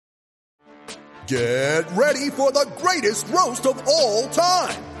Get ready for the greatest roast of all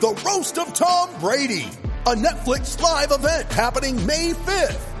time. The Roast of Tom Brady. A Netflix live event happening May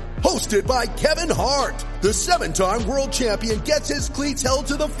 5th. Hosted by Kevin Hart. The 7-time world champion gets his cleats held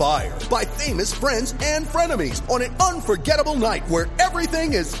to the fire by famous friends and frenemies on an unforgettable night where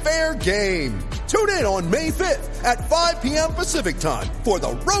everything is fair game. Tune in on May 5th at 5 p.m. Pacific time for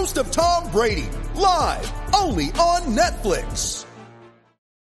the Roast of Tom Brady. Live only on Netflix.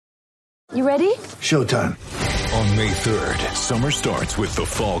 You ready? Showtime. On May 3rd, summer starts with The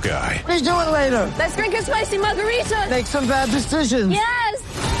Fall Guy. Let's do it later. Let's drink a spicy margarita. Make some bad decisions. Yes!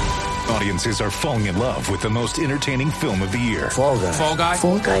 Audiences are falling in love with the most entertaining film of the year. Fall Guy. Fall Guy?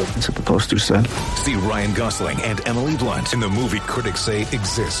 Fall Guy. That's what the poster said. See Ryan Gosling and Emily Blunt in the movie critics say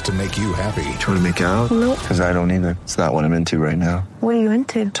exists to make you happy. Trying to make it out? Nope. Because I don't either. It's not what I'm into right now. What are you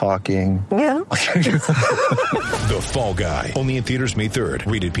into? Talking. Yeah. The Fall Guy. Only in theaters May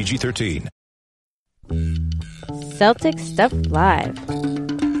 3rd. Rated PG-13. Celtic Stuff Live.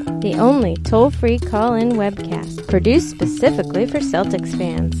 The only toll-free call-in webcast produced specifically for Celtics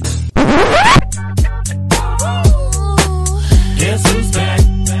fans. Guess who's back?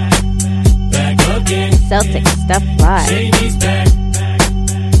 Back again. Celtic Stuff Live. Shady's back.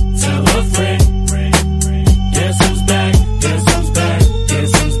 Tell a friend. Guess who's back? Guess who's back?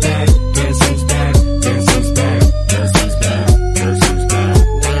 Guess who's back? Guess who's back? Guess who's back? Guess who's back? Guess who's back?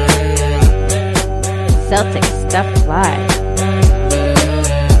 Celtic Stuff Live.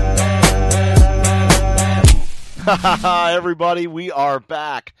 Everybody, we are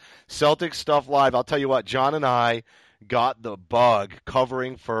back. Celtic Stuff Live. I'll tell you what, John and I got the bug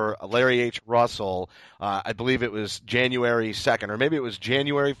covering for Larry H. Russell. I believe it was January 2nd, or maybe it was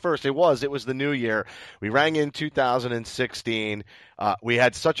January 1st. It was the new year. We rang in 2016. We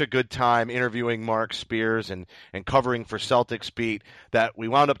had such a good time interviewing Mark Spears and covering for Celtics Beat that we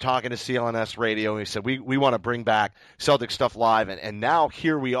wound up talking to CLNS Radio, and we said, we want to bring back Celtic Stuff Live, and now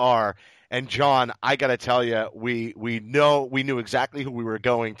here we are. And John, I got to tell you, we knew exactly who we were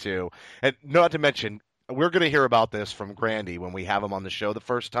going to. And not to mention, we're going to hear about this from Grandy when we have him on the show the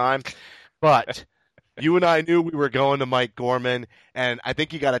first time. But you and I knew we were going to Mike Gorman, and I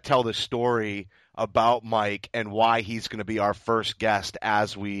think you got to tell the story about Mike and why he's going to be our first guest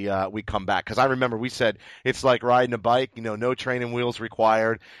as we come back. Because I remember we said it's like riding a bike, no training wheels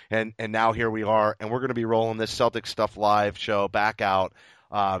required. And now here we are, and we're going to be rolling this Celtic Stuff Live show back out.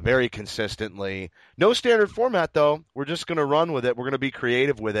 Very consistently. No standard format, though. We're just going to run with it. We're going to be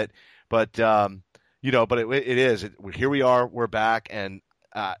creative with it. But, it is. Here we are. We're back. And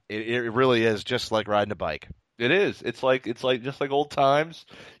it really is just like riding a bike. It is. It's like just like old times.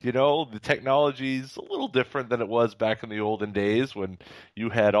 The technology's a little different than it was back in the olden days when you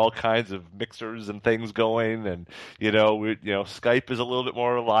had all kinds of mixers and things going, and Skype is a little bit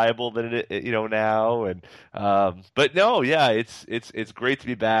more reliable than it now. And but no, yeah, it's great to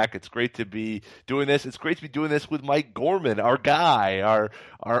be back. It's great to be doing this. It's great to be doing this with Mike Gorman, our guy, our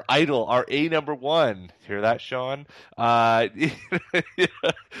idol, our number one. Hear that, Sean? But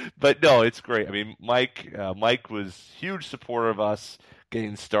no, it's great. I mean, Mike was huge supporter of us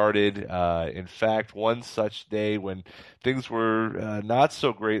getting started. In fact, one such day when things were not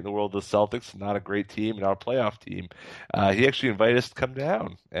so great in the world of the Celtics, not a great team, and our playoff team, he actually invited us to come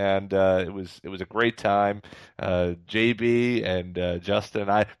down, and it was a great time. JB and Justin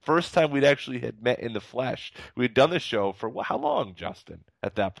and I, first time we'd actually had met in the flesh. We had done the show for how long, Justin?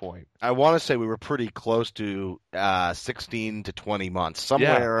 At that point, I want to say we were pretty close to 16 to 20 months,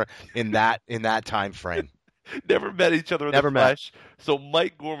 somewhere in that time frame. Never met each other in the flesh. So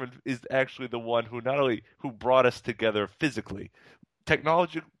Mike Gorman is actually the one who not only who brought us together physically,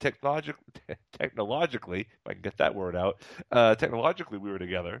 technologically, if I can get that word out, technologically we were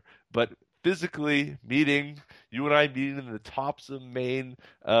together, but physically you and I meeting in the Topsom, Maine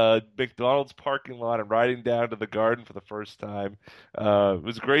McDonald's parking lot and riding down to the Garden for the first time. It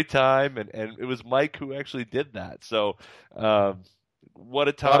was a great time, and it was Mike who actually did that. What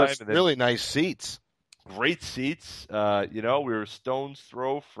a time. Really nice seats. Great seats. We were a stone's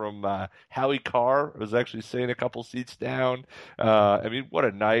throw from Howie Carr. I was actually sitting a couple seats down. What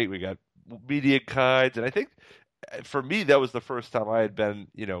a night. We got media guides, and I think for me, that was the first time I had been,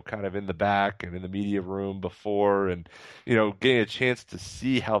 kind of in the back and in the media room before, and getting a chance to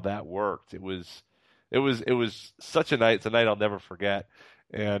see how that worked. It was such a night. It's a night I'll never forget.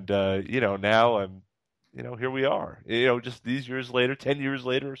 And now I'm here we are, just these years later, 10 years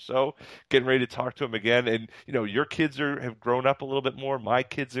later or so, getting ready to talk to him again. And, your kids have grown up a little bit more. My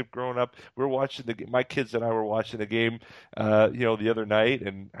kids have grown up. My kids and I were watching the game, the other night.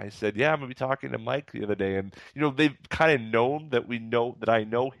 And I said, yeah, I'm going to be talking to Mike the other day. And, they've kind of known that I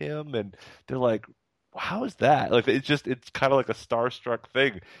know him. And they're like, how is that? Like, it's kind of like a starstruck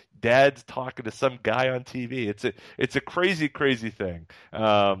thing. Dad's talking to some guy on TV. It's a crazy, crazy thing.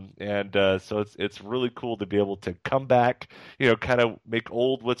 So it's really cool to be able to come back, kind of make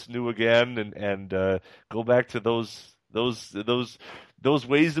old what's new again, and go back to those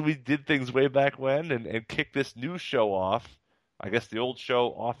ways that we did things way back when, and kick this new show off. I guess the old show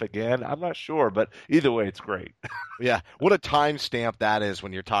off again. I'm not sure, but either way, it's great. Yeah, what a timestamp that is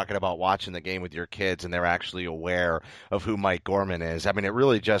when you're talking about watching the game with your kids and they're actually aware of who Mike Gorman is. I mean, it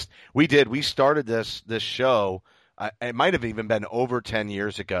really we started this show. It might have even been over 10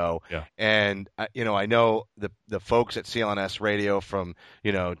 years ago. Yeah. And, I know the folks at CLNS Radio, from,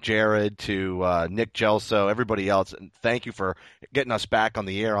 Jared to Nick Gelso, everybody else, and thank you for getting us back on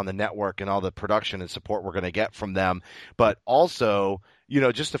the air on the network and all the production and support we're going to get from them. But also,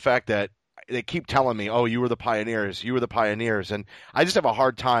 just the fact that they keep telling me, oh, you were the pioneers. And I just have a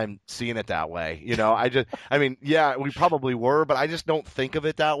hard time seeing it that way. Yeah, we probably were, but I just don't think of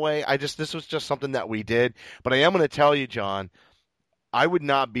it that way. This was just something that we did. But I am going to tell you, John, I would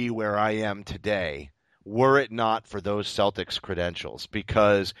not be where I am today were it not for those Celtics credentials,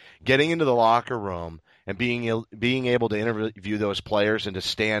 because getting into the locker room and being able to interview those players and to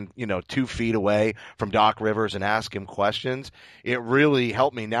stand, 2 feet away from Doc Rivers and ask him questions, it really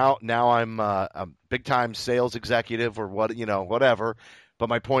helped me. Now I'm a big time sales executive or whatever. But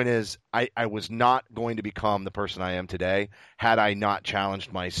my point is, I was not going to become the person I am today had I not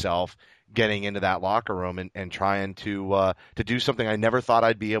challenged myself getting into that locker room and trying to do something I never thought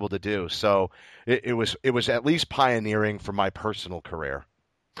I'd be able to do. So it was at least pioneering for my personal career.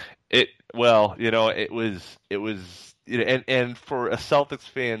 It was, and for a Celtics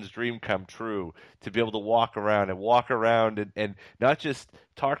fan's dream come true to be able to walk around and not just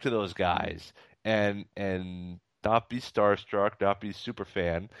talk to those guys and not be starstruck, not be super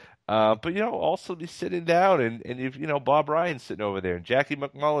fan, but also be sitting down and if Bob Ryan's sitting over there and Jackie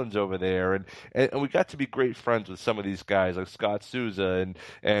McMullen's over there, and we got to be great friends with some of these guys like Scott Souza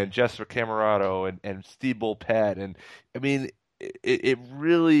and Jesper Camerato and Steve Bulpett, and I mean, it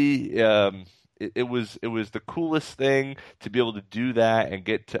really it was the coolest thing to be able to do that and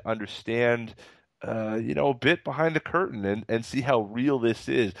get to understand a bit behind the curtain and see how real this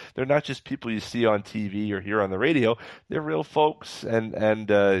is. They're not just people you see on TV or hear on the radio. They're real folks, and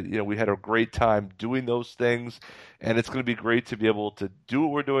we had a great time doing those things, and it's going to be great to be able to do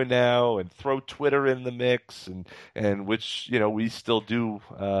what we're doing now and throw Twitter in the mix, and which we still do,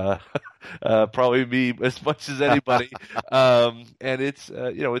 probably me as much as anybody, and it's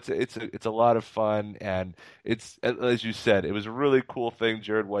a lot of fun, and it's, as you said, it was a really cool thing.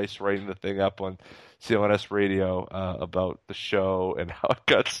 Jared Weiss writing the thing up on CLNS Radio about the show and how it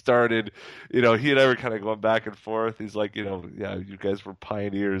got started. He and I were kind of going back and forth. He's like, yeah, you guys were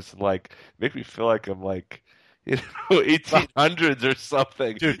pioneers, and like make me feel like I'm like 1800s or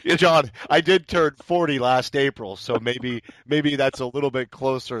something. Dude, John, I did turn 40 last April, so maybe that's a little bit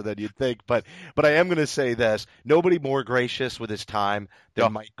closer than you'd think. But I am going to say this: nobody more gracious with his time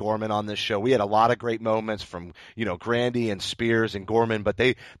than Mike Gorman on this show. We had a lot of great moments from Grandy and Spears and Gorman, but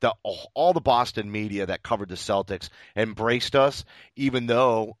all the Boston media that covered the Celtics embraced us, even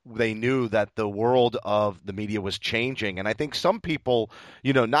though they knew that the world of the media was changing. And I think some people,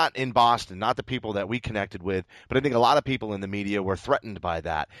 not in Boston, not the people that we connected with, but I think a lot of people in the media were threatened by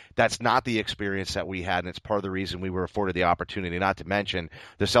that. That's not the experience that we had, and it's part of the reason we were afforded the opportunity. Not to mention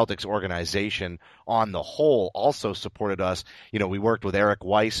the Celtics organization on the whole also supported us. We worked with Eric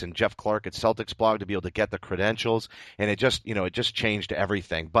Weiss and Jeff Clark at Celtics Blog to be able to get the credentials, and it just changed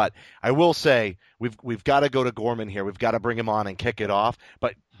everything. But I will say we've got to go to Gorman here. We've got to bring him on and kick it off.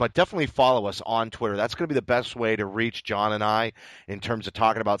 But definitely follow us on Twitter. That's going to be the best way to reach John and I in terms of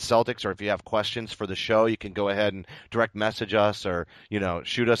talking about Celtics. Or if you have questions for the show, you can go ahead and direct message us, or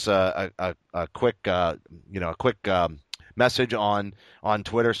shoot us a quick message on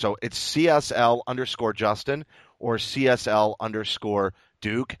Twitter. So it's CSL_Justin or CSL_Duke.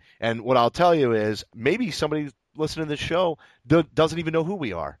 And what I'll tell you is maybe somebody listening to the show doesn't even know who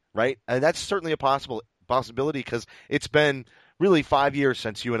we are, right? And that's certainly a possibility, because it's been really 5 years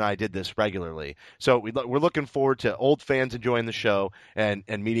since you and I did this regularly. So we're looking forward to old fans enjoying the show and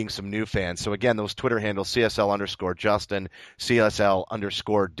meeting some new fans. So again, those Twitter handles, CSL_Justin,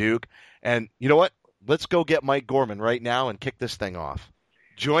 CSL_Duke. And you know what? Let's go get Mike Gorman right now and kick this thing off.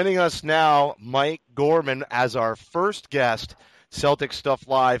 Joining us now, Mike Gorman, as our first guest, Celtic Stuff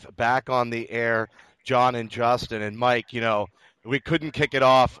Live, back on the air, John and Justin. And Mike, we couldn't kick it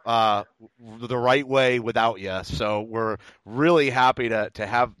off the right way without you. So we're really happy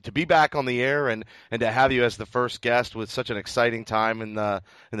to be back on the air and to have you as the first guest with such an exciting time in the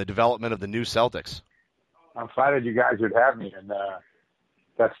development of the new Celtics. I'm flattered you guys would have me, and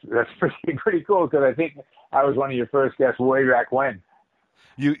that's pretty cool because I think I was one of your first guests way back when.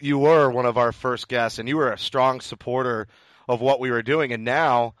 You were one of our first guests, and you were a strong supporter of what we were doing. And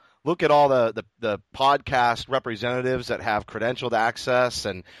now look at all the podcast representatives that have credentialed access,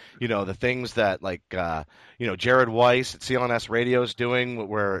 and the things that Jared Weiss at CLNS Radio is doing,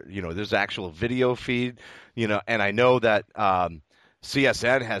 where there's actual video feed. And I know that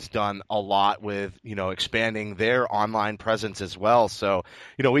CSN has done a lot with expanding their online presence as well. So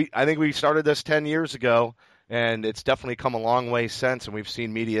I think we started this 10 years ago. And it's definitely come a long way since, and we've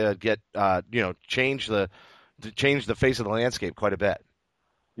seen media get, change the face of the landscape quite a bit.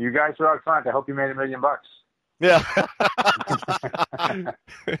 You guys are out front. I hope you made $1 million. Yeah.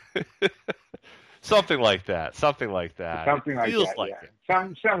 Something like that. Feels like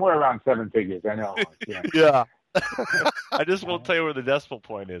it. Somewhere around 7 figures. I know. Yeah. Yeah. I just won't tell you where the decimal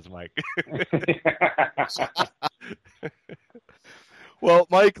point is, Mike. Well,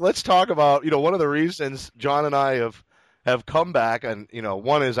 Mike, let's talk about, one of the reasons John and I have come back, and,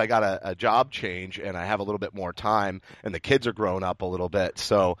 one is I got a job change and I have a little bit more time, and the kids are growing up a little bit.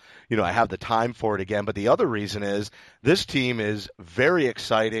 So, I have the time for it again. But the other reason is this team is very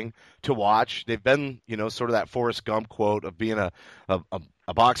exciting to watch. They've been, sort of that Forrest Gump quote of being a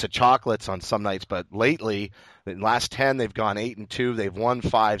box of chocolates on some nights. But lately, in the last 10, they've gone 8-2. They've won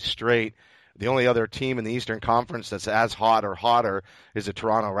 5 straight. The only other team in the Eastern Conference that's as hot or hotter is the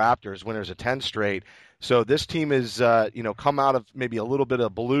Toronto Raptors, winners of 10 straight. So this team is, come out of maybe a little bit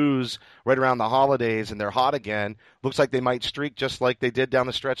of blues right around the holidays, and they're hot again. Looks like they might streak just like they did down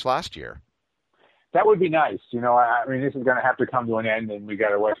the stretch last year. That would be nice. I mean, this is going to have to come to an end, and we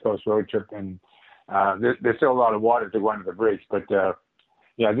got a West Coast road trip, and there's still a lot of water to go under the bridge. But,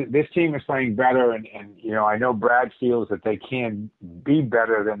 this team is playing better, and I know Brad feels that they can be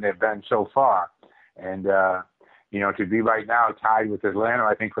better than they've been so far. And, to be right now tied with Atlanta,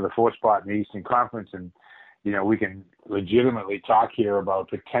 I think, for the 4th spot in the Eastern Conference, and, we can legitimately talk here about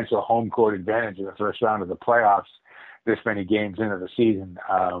potential home court advantage in the first round of the playoffs this many games into the season.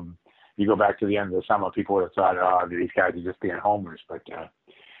 You go back to the end of the summer, people would have thought, these guys are just being homers. But,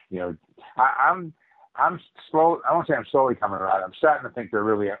 I'm slow. I won't say I'm slowly coming around. I'm starting to think there are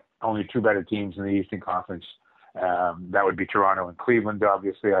really only 2 better teams in the Eastern Conference. That would be Toronto and Cleveland.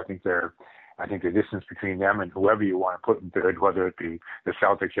 Obviously, I think the distance between them and whoever you want to put in third, whether it be the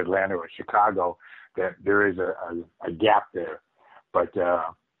Celtics, Atlanta, or Chicago, that there is a gap there. But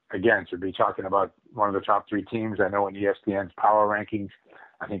again, to be talking about one of the top 3 teams, I know in ESPN's power rankings,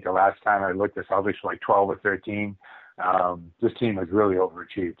 I think the last time I looked, the Celtics were like 12 or 13. This team has really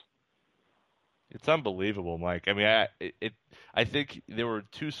overachieved. It's unbelievable, Mike. I mean, I think there were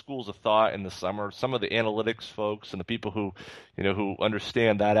 2 schools of thought in the summer. Some of the analytics folks and the people who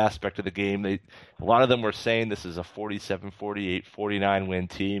understand that aspect of the game, a lot of them were saying this is a 47, 48, 49 win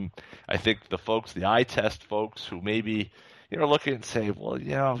team. I think the eye test folks who maybe, look at it and say, well,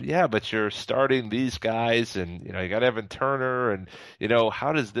 yeah, but you're starting these guys, and, you got Evan Turner, and,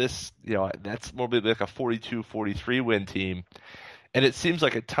 how does this, that's more like a 42, 43 win team. And it seems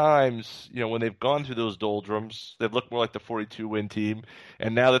like at times, when they've gone through those doldrums, they've looked more like the 42-win team.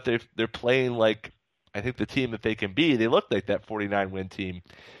 And now that they're playing like, I think, the team that they can be, they look like that 49-win team.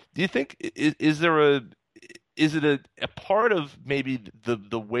 Do you think is it a part of maybe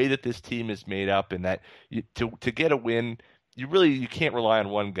the way that this team is made up, in that to get a win, you can't rely on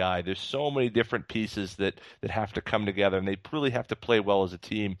one guy. There's so many different pieces that have to come together, and they really have to play well as a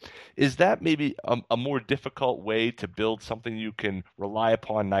team. Is that maybe a more difficult way to build something you can rely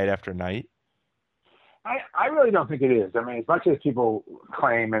upon night after night? I really don't think it is. I mean, as much as people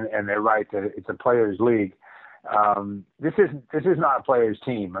claim, and they're right, that it's a players' league, this is not a players'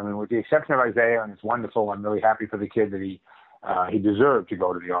 team. I mean, with the exception of Isaiah, and it's wonderful. I'm really happy for the kid that he deserved to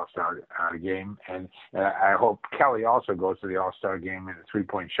go to the All-Star game. And I hope Kelly also goes to the All-Star game in a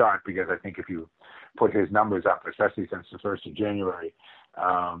 3-point shot, because I think if you put his numbers up, especially since the 1st of January,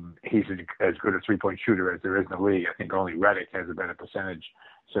 he's as good a 3-point shooter as there is in the league. I think only Redick has a better percentage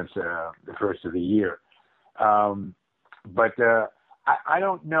since the first of the year. But I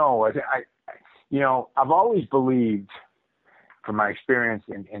don't know. I've always believed, from my experience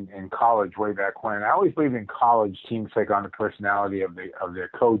in college way back when, I always believed in college teams take on the personality of their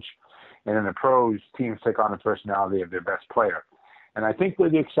coach, and in the pros, teams take on the personality of their best player. And I think we're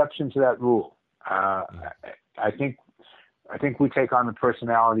the exception to that rule. I think we take on the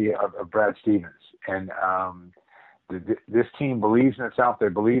personality of Brad Stevens, and this team believes in itself. They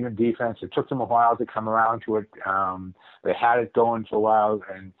believe in defense. It took them a while to come around to it. They had it going for a while,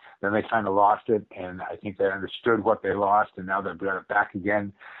 and then they kind of lost it. And I think they understood what they lost, and now they've got it back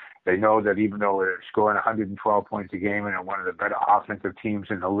again. They know that even though they're scoring 112 points a game and are one of the better offensive teams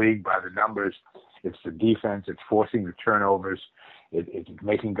in the league by the numbers, it's the defense. It's forcing the turnovers. It's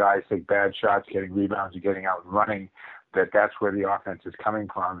making guys take bad shots, getting rebounds, and getting out and running. That's where the offense is coming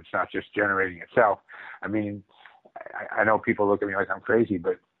from. It's not just generating itself. I mean, I know people look at me like I'm crazy,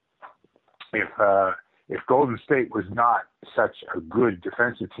 but if Golden State was not such a good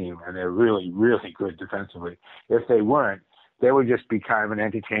defensive team, and they're really, really good defensively, if they weren't, they would just be kind of an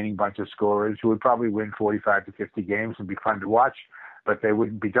entertaining bunch of scorers who would probably win 45 to 50 games and be fun to watch, but they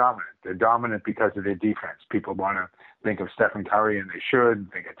wouldn't be dominant. They're dominant because of their defense. People want to think of Stephen Curry, and they should,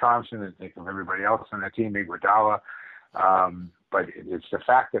 and think of Thompson, and think of everybody else on that team, Iguodala. But it's the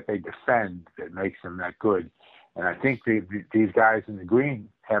fact that they defend that makes them that good. And I think these guys in the green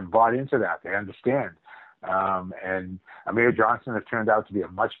have bought into that. They understand. And Amir Johnson has turned out to be a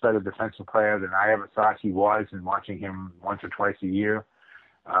much better defensive player than I ever thought he was, in watching him once or twice a year.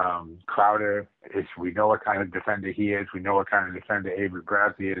 Crowder, we know what kind of defender he is. We know what kind of defender Avery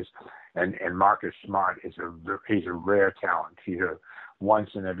Bradley is. And Marcus Smart he's a rare talent. He's a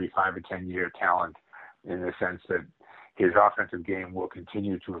once in every 5 or 10 year talent, in the sense that his offensive game will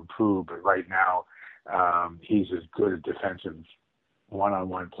continue to improve. But right now, he's as good a defensive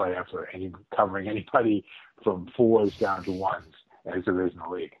one-on-one player for covering anybody from fours down to ones as there is in the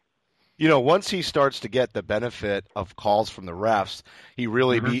league. You know, once he starts to get the benefit of calls from the refs, he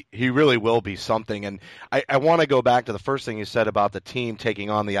really will be something. And I want to go back to the first thing you said about the team taking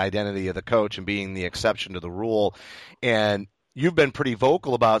on the identity of the coach and being the exception to the rule. And you've been pretty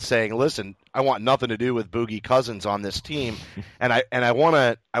vocal about saying, listen, I want nothing to do with Boogie Cousins on this team. And I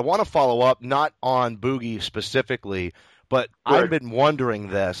want to follow up, not on Boogie specifically, but Good. I've been wondering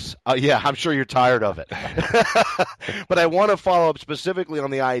this. Yeah, I'm sure you're tired of it. But I want to follow up specifically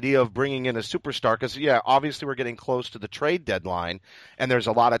on the idea of bringing in a superstar, because, yeah, obviously we're getting close to the trade deadline, and there's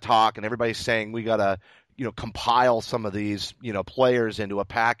a lot of talk, and everybody's saying we got to compile some of these, players into a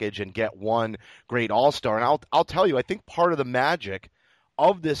package and get one great all-star. And I'll tell you, I think part of the magic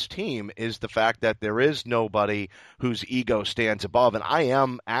of this team is the fact that there is nobody whose ego stands above. And I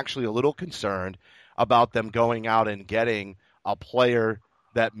am actually a little concerned about them going out and getting a player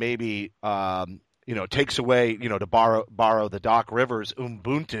that maybe, takes away, to borrow the Doc Rivers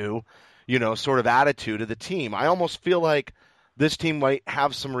Ubuntu, sort of attitude of the team. I almost feel like this team might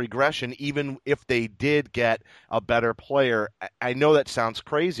have some regression, even if they did get a better player. I know that sounds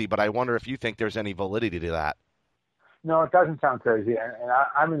crazy, but I wonder if you think there's any validity to that. No, it doesn't sound crazy, and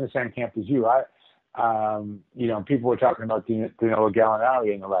I'm in the same camp as you. People were talking about Danilo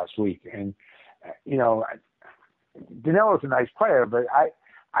Gallinari in the last week, and Danilo's a nice player, but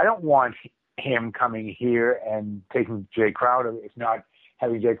I don't want him coming here and taking Jay Crowder. It's not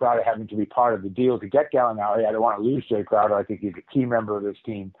having Jay Crowder having to be part of the deal to get Gallinari. I don't want to lose Jay Crowder. I think he's a key member of this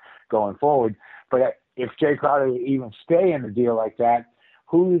team going forward. But if Jay Crowder would even stay in the deal like that,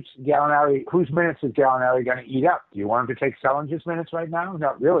 whose minutes is Gallinari going to eat up? Do you want him to take Sellinger's minutes right now?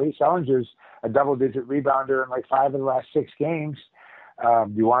 Not really. Sellinger's a double-digit rebounder in like 5 of the last 6 games.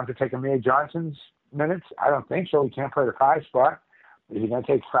 Do you want him to take Amir Johnson's minutes? I don't think so. He can't play the 5 spot. Is he going to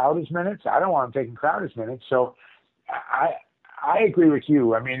take Crowder's minutes? I don't want him taking Crowder's minutes. So I agree with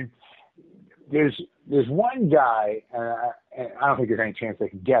you. I mean, there's one guy, and I don't think there's any chance they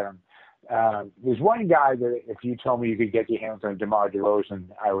can get him. There's one guy that if you told me you could get your hands on DeMar DeRozan,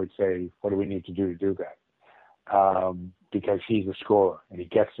 I would say, what do we need to do that? Because he's a scorer, and he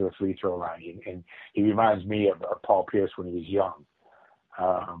gets to the free throw line. And he reminds me of Paul Pierce when he was young.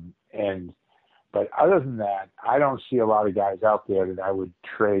 But other than that, I don't see a lot of guys out there that I would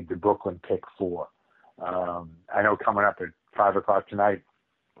trade the Brooklyn pick for. I know coming up at 5 o'clock tonight,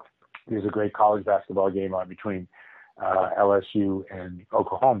 there's a great college basketball game on between LSU and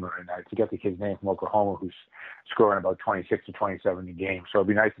Oklahoma, and I forget the kid's name from Oklahoma who's scoring about 26 to 27 a game. So it'd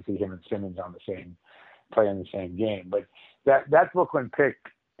be nice to see him and Simmons playing the same game. But that Brooklyn pick,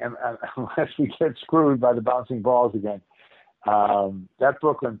 unless we get screwed by the bouncing balls again, that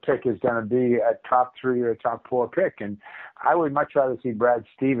Brooklyn pick is going to be a top 3 or a top 4 pick. And I would much rather see Brad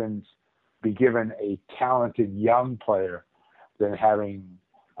Stevens be given a talented young player than having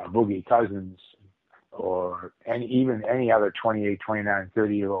Boogie Cousins or even any other 28, 29,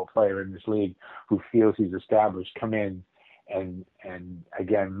 30-year-old player in this league who feels he's established come in and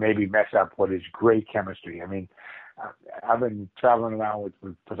again, maybe mess up what is great chemistry. I mean, I've been traveling around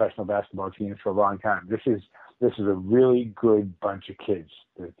with professional basketball teams for a long time. This is a really good bunch of kids.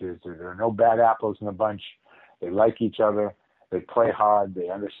 There are no bad apples in the bunch. They like each other. They play hard. They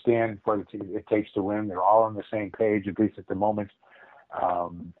understand what it takes to win. They're all on the same page, at least at the moment.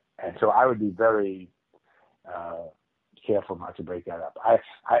 And so I would be very careful not to break that up. I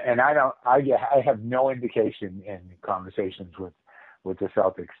have no indication in conversations with the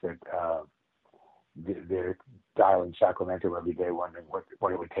Celtics that they're dialing Sacramento every day, wondering what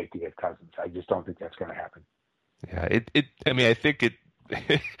it would take to get Cousins. I just don't think that's going to happen. Yeah, I think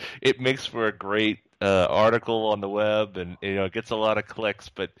it makes for a great article on the web, and it gets a lot of clicks.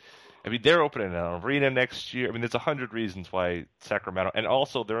 But I mean, they're opening an arena next year. I mean, there's 100 reasons why Sacramento, and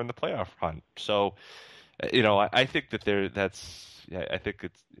also they're in the playoff hunt. So, I think that I think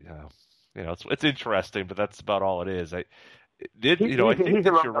it's it's interesting, but that's about all it is. I think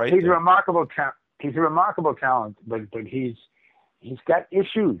that you're right. He's a remarkable talent. He's a remarkable talent, but he's got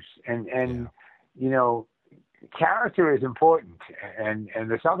issues, and character is important, and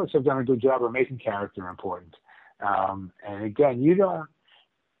the Celtics have done a good job of making character important. And again, you don't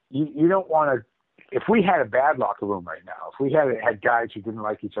want to. If we had a bad locker room right now, if we had guys who didn't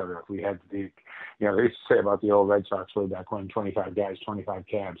like each other, if we had they used to say about the old Red Sox way back when, 25 guys, 25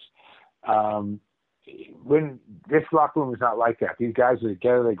 cabs. When this locker room is not like that. These guys are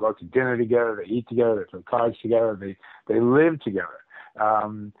together. They go out to dinner together. They eat together. They play cards together. They live together.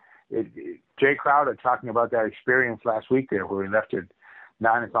 Jay Crowder talking about that experience last week there, where he left at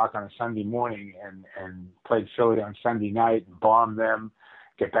 9:00 on a Sunday morning and played Philly on Sunday night and bombed them.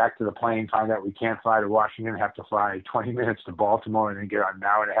 Get back to the plane, find out we can't fly to Washington, have to fly 20 minutes to Baltimore, and then get on an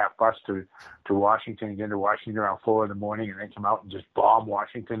hour-and-a-half bus to Washington, get into Washington around 4 a.m, and then come out and just bomb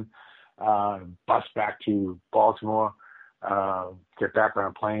Washington. Bus back to Baltimore, get back on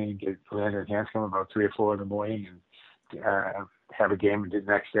a plane, get Landon Hanscom about 3 or 4 in the morning, and have a game the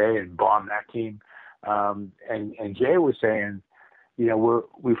next day and bomb that team. And Jay was saying,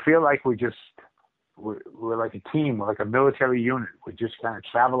 we feel like we're like a team, we're like a military unit. We just kind of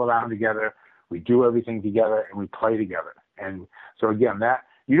travel around together, we do everything together, and we play together. And so again, that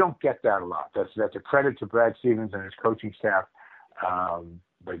you don't get that a lot. That's a credit to Brad Stevens and his coaching staff.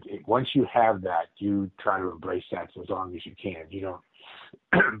 But once you have that, you try to embrace that for as long as you can. You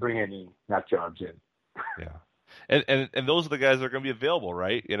don't bring any nut jobs in. Yeah. And those are the guys that are going to be available,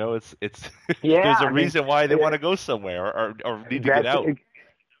 right? It's yeah, there's a reason why they want to go somewhere or need to get out.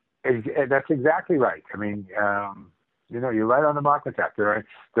 That's exactly right. I mean, you're right on the mark with that. There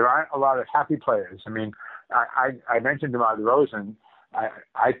aren't a lot of happy players. I mean, I mentioned DeMar DeRozan.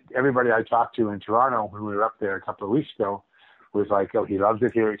 Everybody I talked to in Toronto when we were up there a couple of weeks ago was like, oh, he loves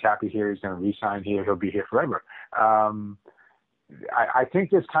it here, he's happy here, he's going to re-sign here, he'll be here forever. I think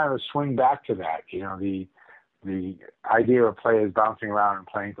there's kind of a swing back to that. The idea of players bouncing around and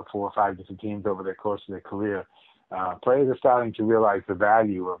playing for 4 or 5 different teams over the course of their career. Players are starting to realize the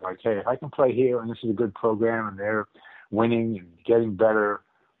value of like, hey, if I can play here and this is a good program and they're winning and getting better,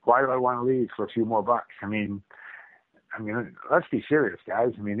 why do I want to leave for a few more bucks? I mean, let's be serious,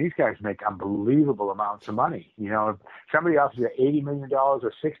 guys. I mean, these guys make unbelievable amounts of money. If somebody offers you $80 million or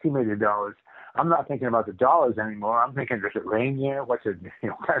 $60 million, I'm not thinking about the dollars anymore. I'm thinking, does it rain here? What's it?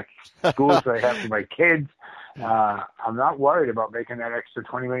 What kind of schools do I have for my kids? I'm not worried about making that extra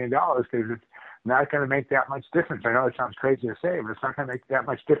 $20 million because it's not going to make that much difference. I know it sounds crazy to say, but it's not going to make that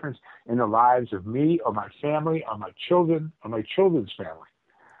much difference in the lives of me or my family or my children or my children's family.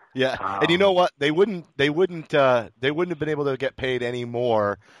 Yeah, and you know what? They wouldn't have been able to get paid any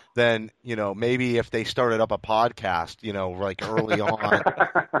more than maybe if they started up a podcast, like early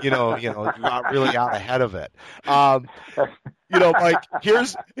on, not really out ahead of it. Mike,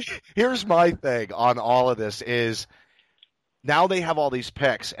 here's my thing on all of this is now they have all these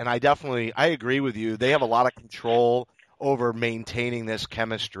picks, and I agree with you. They have a lot of control over maintaining this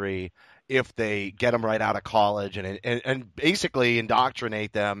chemistry if they get them right out of college and basically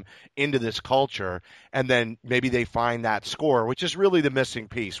indoctrinate them into this culture, and then maybe they find that score, which is really the missing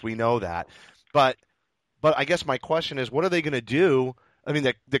piece. We know that. But I guess my question is, what are they going to do? I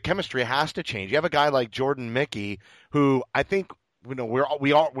mean, the chemistry has to change. You have a guy like Jordan Mickey, who I think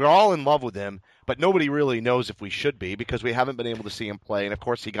we're all in love with him, but nobody really knows if we should be because we haven't been able to see him play. And of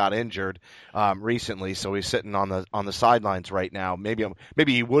course, he got injured recently, so he's sitting on the sidelines right now. Maybe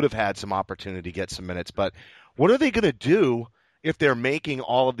he would have had some opportunity to get some minutes. But what are they going to do if they're making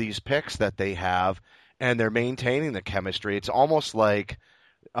all of these picks that they have and they're maintaining the chemistry? It's almost like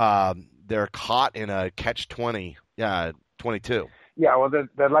they're caught in a catch-22. Yeah, well,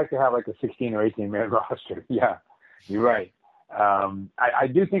 they'd like to have like a 16 or 18 man roster. Yeah, you're right. I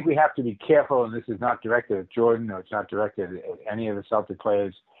do think we have to be careful, and this is not directed at Jordan, or it's not directed at any of the Celtic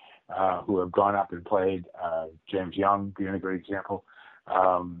players who have gone up and played. James Young being a great example.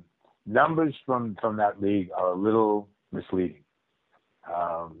 Numbers from that league are a little misleading.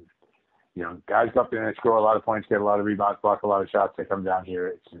 Guys go up there and score a lot of points, get a lot of rebounds, block a lot of shots. They come down here.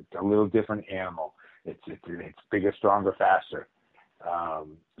 It's a little different animal. It's bigger, stronger, faster.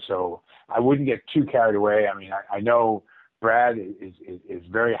 So I wouldn't get too carried away. I mean, I know Brad is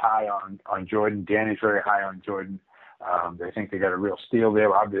very high on Jordan. Danny's very high on Jordan. They think they got a real steal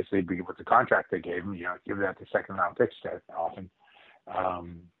there, obviously, with the contract they gave him. Give that to second-round picks often.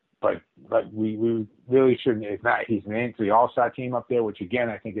 But we really shouldn't. It's not. He's named to the All-Star team up there, which again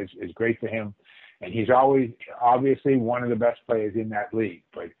I think is great for him. And he's always obviously one of the best players in that league.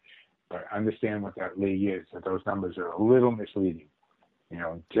 But understand what that league is. That those numbers are a little misleading.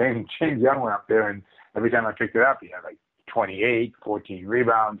 James Young went up there, and every time I picked it up, he had like 28, 14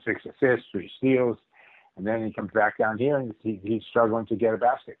 rebounds, 6 assists, 3 steals, and then he comes back down here and he's struggling to get a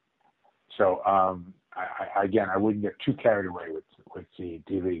basket. So I wouldn't get too carried away with the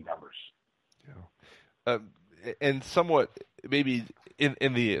D-League numbers. Yeah. And somewhat maybe in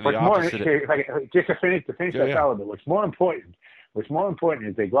the What's opposite. Just to finish that element, what's more important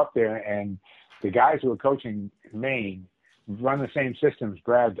is they go up there and the guys who are coaching Maine run the same systems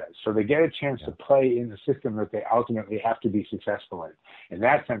Brad does. So they get a chance to play in the system that they ultimately have to be successful in. In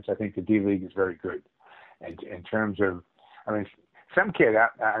that sense, I think the D-League is very good. And in terms of, some kid,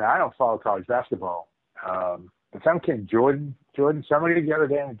 and I don't follow college basketball, but some kid, Jordan, somebody the other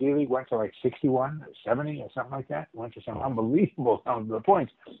day in the D-League went to like 61 or 70 or something like that. Went to some unbelievable number of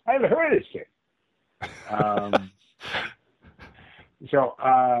points. I haven't heard of this kid. So,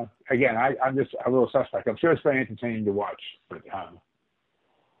 again, I'm just a little suspect. I'm sure it's very entertaining to watch, but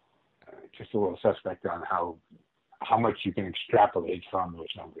just a little suspect on how much you can extrapolate from those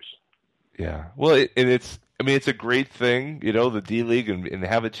numbers. Yeah. Well, it's a great thing, the D-League and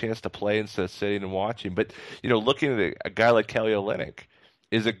have a chance to play instead of sitting and watching. But, looking at a guy like Kelly Olynyk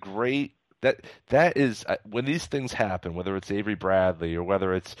is a great that is when these things happen, whether it's Avery Bradley or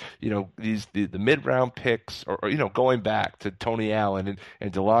whether it's the mid-round picks or going back to Tony Allen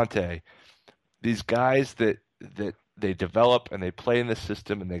and Delonte, these guys that they develop and they play in the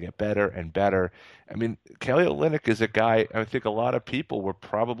system and they get better and better. I mean, Kelly Olynyk is a guy I think a lot of people were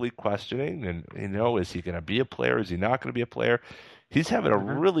probably questioning, and is he going to be a player? Is he not going to be a player? He's having a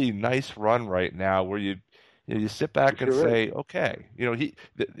really nice run right now where you sit back and say, okay,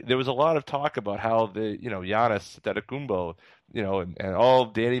 there was a lot of talk about how the Giannis Antetokounmpo, and all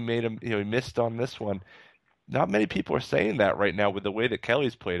Danny made him, he missed on this one. Not many people are saying that right now with the way that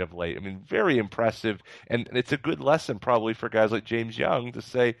Kelly's played of late. I mean, very impressive, and it's a good lesson probably for guys like James Young to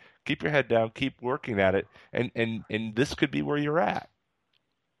say, keep your head down, keep working at it, and this could be where you're at.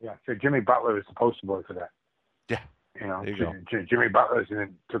 Yeah, so Jimmy Butler is the poster boy for that. Yeah. Jimmy Butler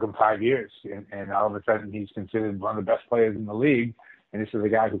took him 5 years, and all of a sudden he's considered one of the best players in the league. And this is a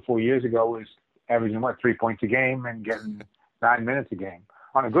guy who 4 years ago was averaging 3 points a game and getting 9 minutes a game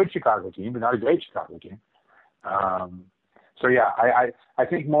on a good Chicago team, but not a great Chicago team. So yeah, I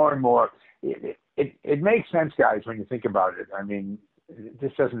think more and more it makes sense, guys, when you think about it. I mean,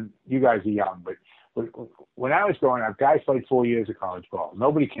 this doesn't. You guys are young, but when I was growing up, guys played 4 years of college ball.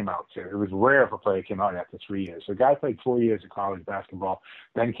 Nobody came out. It was rare if a player came out after 3 years. So guys played 4 years of college basketball,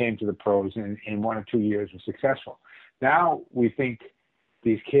 then came to the pros, and in 1 or 2 years were successful. Now we think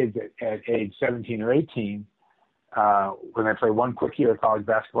these kids at age 17 or 18, when they play 1 quick year of college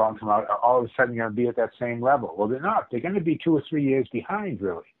basketball and come out, are all of a sudden going to be at that same level. Well, they're not. They're going to be 2 or 3 years behind,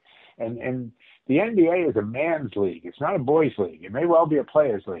 really. And the NBA is a man's league. It's not a boys' league. It may well be a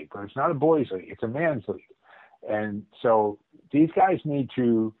players' league, but it's not a boys' league. It's a man's league. And so these guys need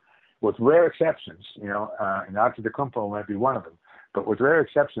to, with rare exceptions, and Antetokounmpo might be one of them, but with rare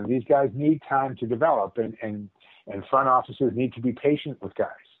exceptions, these guys need time to develop, and front offices need to be patient with guys.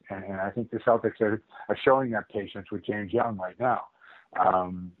 And I think the Celtics are showing that patience with James Young right now.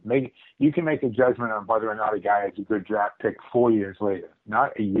 You can make a judgment on whether or not a guy is a good draft pick 4 years later,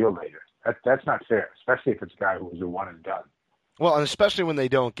 not a year later. That's not fair, especially if it's a guy who was a one and done. Well, and especially when they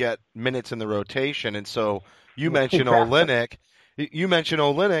don't get minutes in the rotation. And so you mentioned Olynyk.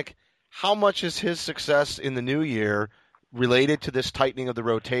 How much is his success in the new year related to this tightening of the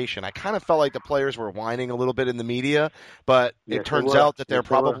rotation? I kind of felt like the players were whining a little bit in the media, but it turns out that they're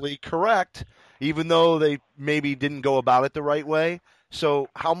probably correct, even though they maybe didn't go about it the right way. So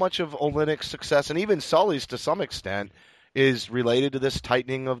how much of Olynyk's success, and even Sully's to some extent, is related to this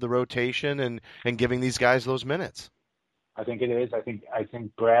tightening of the rotation and giving these guys those minutes? I think it is. I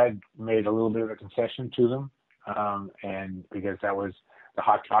think Brad made a little bit of a concession to them and because that was the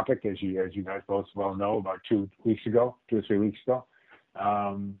hot topic, as you guys both well know, about 2 or 3 weeks ago.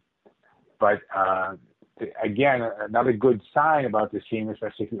 But again, another good sign about this team,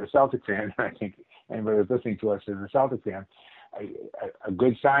 especially if you're a Celtic fan, I think anybody who's listening to us is a Celtic fan, a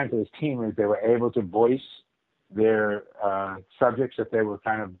good sign for this team is they were able to voice their subjects that they were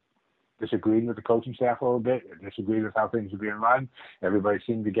kind of disagreed with the coaching staff a little bit, or disagreed with how things were being run. Everybody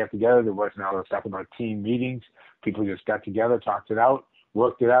seemed to get together. There wasn't all the stuff about team meetings. People just got together, talked it out,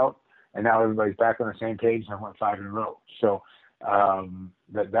 worked it out, and now everybody's back on the same page and went 5 in a row. So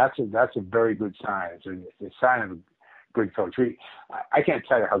that's a very good sign. It's a sign of a good coach. I can't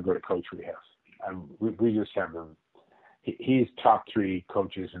tell you how good a coach we have. We just have them. He's top 3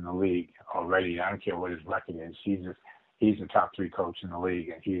 coaches in the league already. I don't care what his record is. He's a top 3 coach in the league,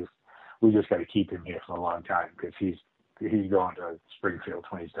 and we just got to keep him here for a long time because he's going to Springfield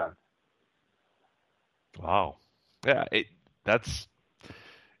when he's done. Wow. Yeah, that's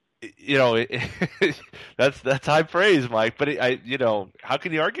that's high praise, Mike. But how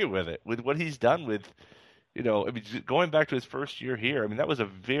can you argue with it? With what he's done with, going back to his first year here. I mean, that was a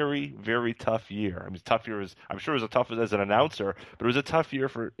very, very tough year. I mean, tough year I'm sure it was a tough as an announcer, but it was a tough year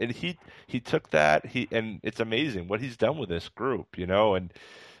and he took that. And it's amazing what he's done with this group, and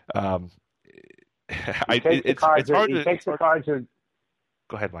it's hard to.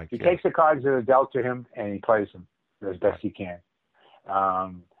 Go ahead, Mike. He takes the cards that are dealt to him and he plays them as best he can.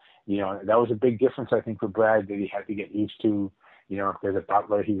 That was a big difference, I think, for Brad, that he had to get used to. If there's a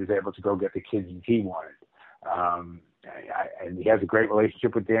butler, he was able to go get the kids that he wanted. And he has a great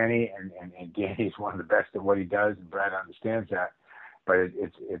relationship with Danny, and Danny's one of the best at what he does, and Brad understands that. But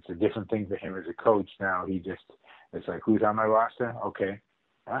it's a different thing for him as a coach now. It's like, who's on my roster? Okay.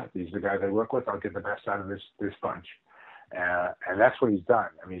 All right, these are the guys I work with. I'll get the best out of this bunch. And that's what he's done.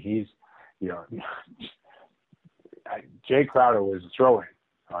 I mean, Jay Crowder was throwing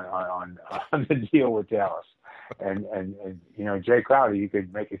on the deal with Dallas. And Jay Crowder, you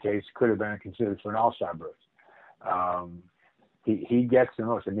could make a case, could have been considered for an all-star berth. He gets the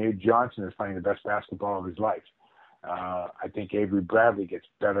most. Amir Johnson is playing the best basketball of his life. I think Avery Bradley gets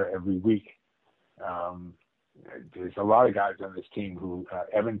better every week. There's a lot of guys on this team who,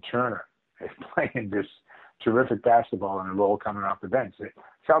 Evan Turner is playing this terrific basketball in a role coming off the bench. The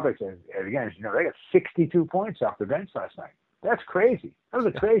Celtics, and again, they got 62 points off the bench last night. That's crazy. Those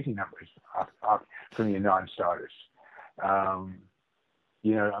are crazy numbers off from your non-starters.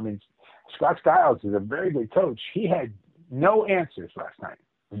 Scott Skiles is a very good coach. He had no answers last night.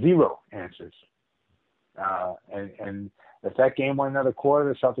 0 answers. And if that game went another quarter,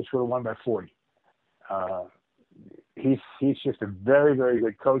 the Celtics would have won by 40. He's just a very, very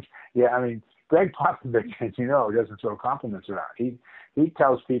good coach. Yeah, I mean, Greg Popovich, as you know, doesn't throw compliments around. He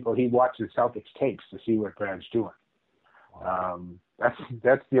tells people he watches Celtics tapes to see what Brad's doing.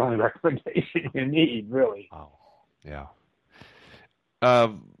 That's the only recommendation you need, really. Oh, yeah.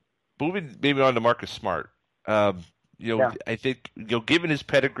 Moving maybe on to Marcus Smart. I think given his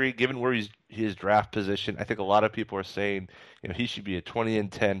pedigree, given where his draft position, I think a lot of people are saying he should be a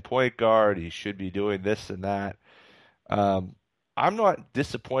 20-10 point guard. He should be doing this and that. I'm not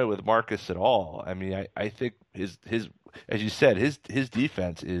disappointed with Marcus at all. I mean, I think his as you said, his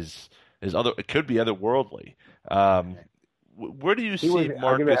defense is other. It could be otherworldly. Where do you see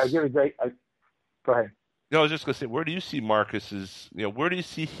Marcus? Go ahead. No, I was just going to say, where do you see Marcus's? Where do you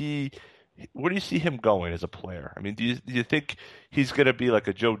see him going as a player? I mean, do you think he's going to be like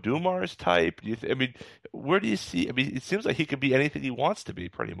a Joe Dumars type? Where do you see? I mean, it seems like he could be anything he wants to be,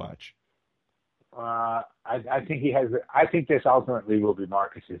 pretty much. I think he has. I think this ultimately will be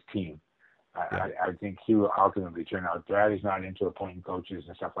Marcus's team. I think he will ultimately turn out. Brad is not into appointing coaches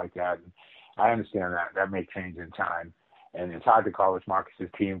and stuff like that. And I understand that. That may change in time. And it's hard to call this Marcus's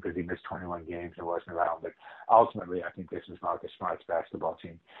team because he missed 21 games and wasn't around. But ultimately, I think this is Marcus Smart's basketball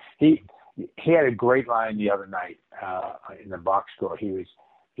team. He had a great line the other night in the box score. He was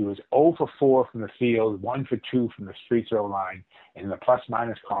 0 for 4 from the field, 1 for 2 from the free throw line. And in the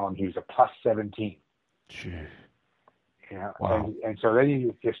plus-minus column, he was a plus 17. Jeez. Wow. And so then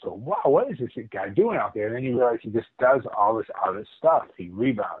you just go, wow, what is this guy doing out there? And then you realize he just does all this other stuff. He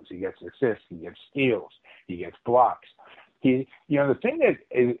rebounds, he gets assists, he gets steals, he gets blocks. The thing that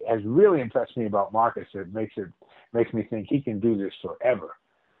has really impressed me about Marcus that makes me think he can do this forever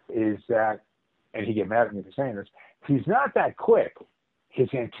is that, and he get mad at me for saying this, he's not that quick. His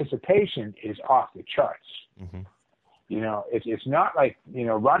anticipation is off the charts. Mm-hmm. It's not like,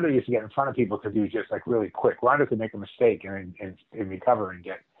 Rondo used to get in front of people because he was just like really quick. Rondo could make a mistake and recover and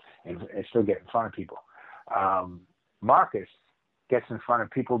still get in front of people. Marcus gets in front of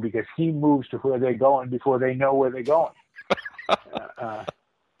people because he moves to where they're going before they know where they're going.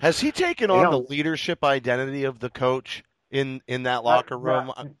 Has he taken on the leadership identity of the coach in that locker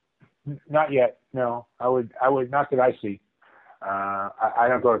room? Not yet. No, I would not that I see. I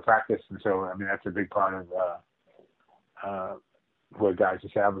don't go to practice, and so I mean that's a big part of where guys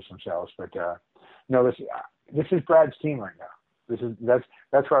establish themselves. But no, this is Brad's team right now.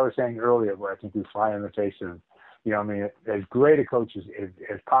 That's what I was saying earlier, where I think we fly in the face of, you know, I mean, as great a coach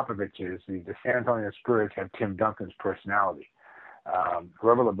as Popovich is, the San Antonio Spurs have Tim Duncan's personality.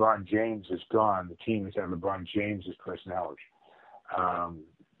 Wherever LeBron James is gone, the team has had LeBron James's personality.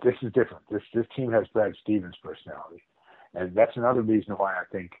 This is different. This team has Brad Stevens' personality. And that's another reason why I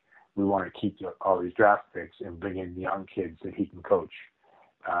think we want to keep all these draft picks and bring in young kids that he can coach,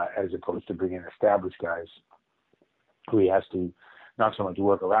 as opposed to bringing established guys who he has to not so much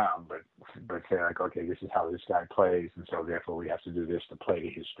work around, but say like, okay, this is how this guy plays, and so therefore we have to do this to play to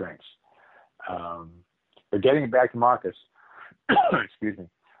his strengths. But getting it back to Marcus, excuse me,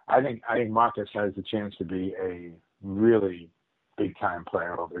 I think Marcus has the chance to be a really big time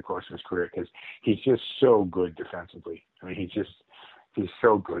player over the course of his career because he's just so good defensively. I mean, he's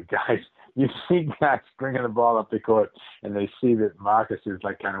so good, guys. You see guys bringing the ball up the court, and they see that Marcus is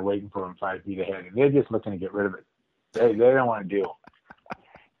like kind of waiting for him 5 feet ahead, and they're just looking to get rid of it. They don't want to deal.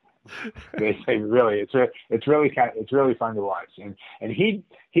 They say really, it's really fun to watch, and he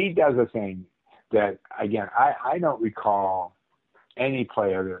does a thing that again I don't recall any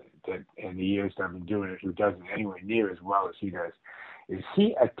player that in the years that I've been doing it who does it anywhere near as well as he does. Is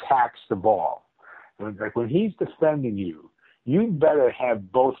he attacks the ball. Like when he's defending you better have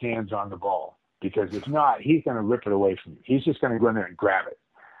both hands on the ball, because if not, he's going to rip it away from you. He's just going to go in there and grab it.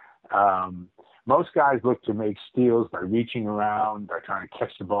 Most guys look to make steals by reaching around, by trying to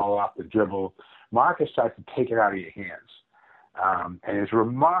catch the ball off the dribble. Marcus tries to take it out of your hands, and is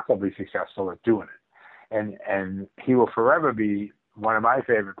remarkably successful at doing it. And he will forever be one of my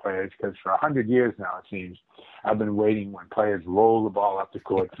favorite players, because for 100 years now, it seems, I've been waiting when players roll the ball up the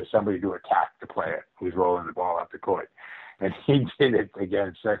court for somebody to attack the player who's rolling the ball up the court. And he did it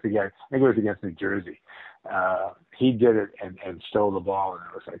against, I think it was against New Jersey. He did it and stole the ball, and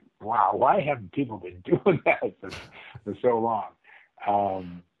I was like, wow, why haven't people been doing that for so long?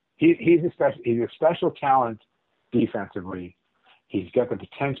 He's a special talent defensively. He's got the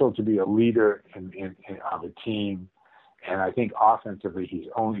potential to be a leader of a team, and I think offensively he's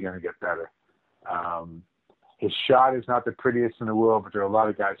only going to get better. His shot is not the prettiest in the world, but there are a lot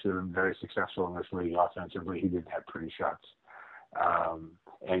of guys who have been very successful in this league offensively. He didn't have pretty shots.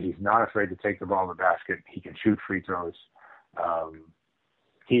 And he's not afraid to take the ball to the basket. He can shoot free throws.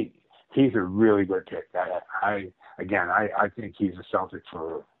 He's a really good pick. I think he's a Celtic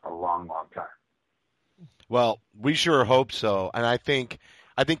for a long, long time. Well, we sure hope so. And I think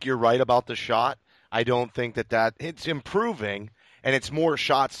you're right about the shot. I don't think that it's improving, and it's more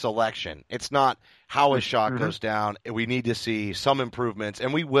shot selection. It's not how his shot goes down. We need to see some improvements,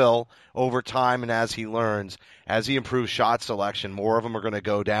 and we will over time, and as he learns, as he improves shot selection, more of them are going to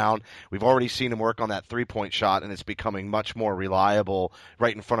go down. We've already seen him work on that three-point shot, and it's becoming much more reliable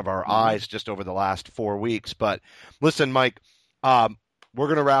right in front of our eyes just over the last 4 weeks. But listen, Mike, we're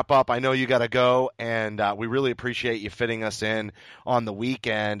going to wrap up. I know you got to go, and we really appreciate you fitting us in on the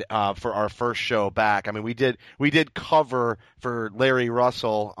weekend for our first show back. I mean, we did cover for Larry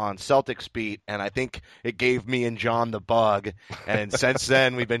Russell on Celtics Beat, and I think it gave me and John the bug. And since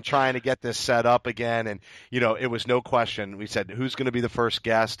then, we've been trying to get this set up again, and it was no question. We said, who's going to be the first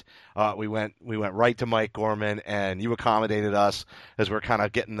guest? We went right to Mike Gorman, and you accommodated us as we're kind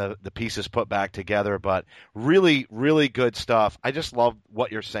of getting the pieces put back together. But really, really good stuff. I just love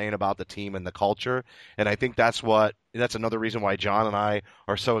what you're saying about the team and the culture, and I think that's another reason why John and I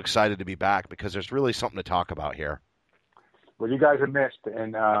are so excited to be back, because there's really something to talk about here. Well, you guys are missed,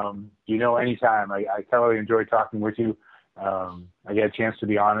 and anytime. I thoroughly enjoy talking with you. I get a chance to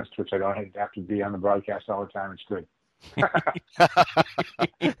be honest, which I don't have to be on the broadcast all the time. It's good.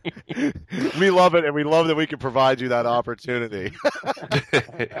 We love it, and we love that we can provide you that opportunity.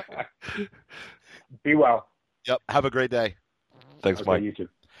 Be well. Yep. Have a great day. Thanks, Mike. You too.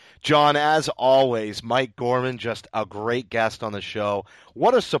 John, as always, Mike Gorman, just a great guest on the show.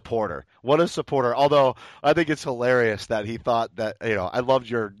 What a supporter. Although I think it's hilarious that he thought that, I loved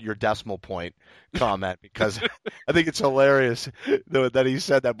your decimal point comment because I think it's hilarious that he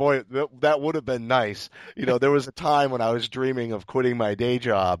said that. Boy, that would have been nice. There was a time when I was dreaming of quitting my day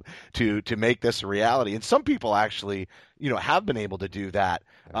job to make this a reality, and some people actually, have been able to do that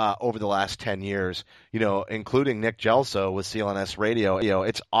over the last 10 years. Including Nick Gelso with CLNS Radio.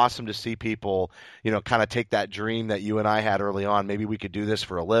 It's awesome to see people, kind of take that dream that you and I had early on. Maybe we could do this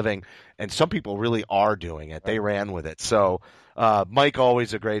for a living, and some people really are doing it. They ran with it. So. Mike,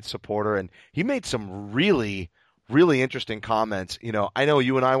 always a great supporter, and he made some really, really interesting comments. I know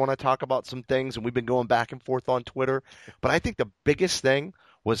you and I want to talk about some things, and we've been going back and forth on Twitter, but I think the biggest thing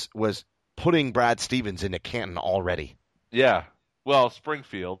was putting Brad Stevens into Canton already. Yeah. Well,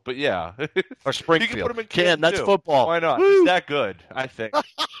 Springfield, but yeah. Or Springfield. You can put him in Canton, that's too. football. Why not? Woo! He's that good, I think.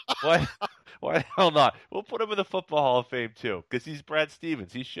 Why the hell not? We'll put him in the Football Hall of Fame, too, because he's Brad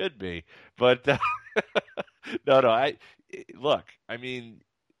Stevens. He should be. But, no. Look, I mean,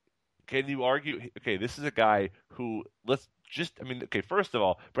 can you argue? Okay, this is a guy who, first of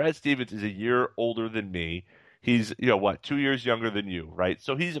all, Brad Stevens is a year older than me. He's, 2 years younger than you, right?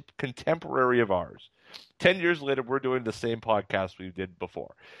 So he's a contemporary of ours. 10 years later, we're doing the same podcast we did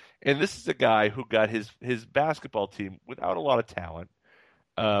before. And this is a guy who got his basketball team without a lot of talent.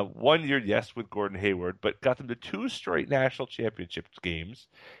 1 year, yes, with Gordon Hayward, but got them to 2 straight national championship games.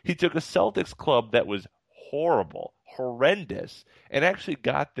 He took a Celtics club that was horrendous, and actually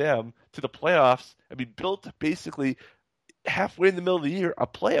got them to the playoffs. I mean, built basically halfway in the middle of the year a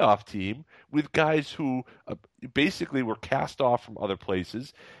playoff team with guys who basically were cast off from other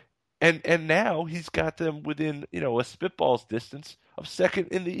places. And now he's got them within, a spitball's distance of second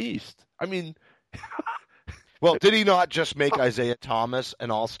in the East. I mean... Well, did he not just make Isaiah Thomas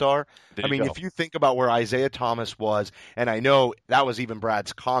an all-star? If you think about where Isaiah Thomas was, and I know that was even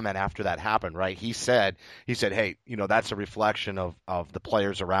Brad's comment after that happened, right? He said, hey, that's a reflection of the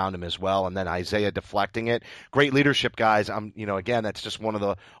players around him as well, and then Isaiah deflecting it. Great leadership, guys. Again, that's just one of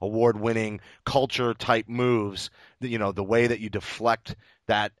the award-winning culture-type moves, the way that you deflect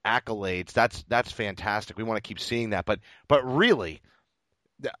that accolades. That's fantastic. We want to keep seeing that. But really,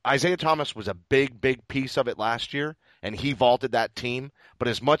 Isaiah Thomas was a big, big piece of it last year, and he vaulted that team. But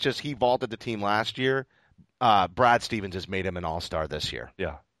as much as he vaulted the team last year, Brad Stevens has made him an all-star this year.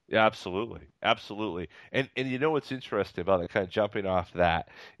 Yeah, absolutely. And what's interesting about it, kind of jumping off that,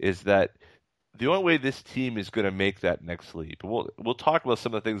 is that the only way this team is going to make that next leap, we'll talk about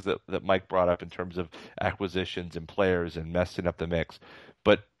some of the things that Mike brought up in terms of acquisitions and players and messing up the mix,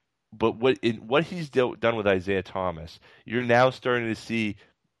 but what he's done with Isaiah Thomas, you're now starting to see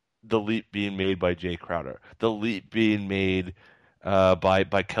the leap being made by Jay Crowder, the leap being made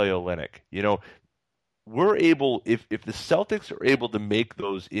by Kelly Olynyk. We're able, if the Celtics are able to make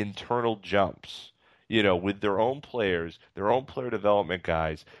those internal jumps, with their own players, their own player development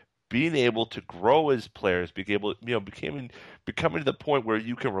guys, being able to grow as players, becoming to the point where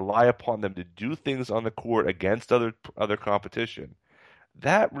you can rely upon them to do things on the court against other competition.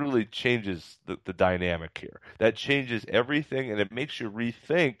 That really changes the dynamic here. That changes everything, and it makes you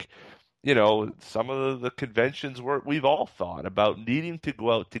rethink, some of the conventions we've all thought about needing to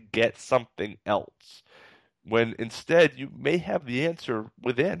go out to get something else, when instead you may have the answer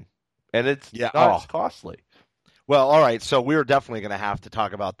within, and it's not as costly. Well, all right, so we're definitely going to have to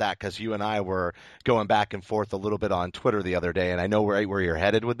talk about that because you and I were going back and forth a little bit on Twitter the other day, and I know where you're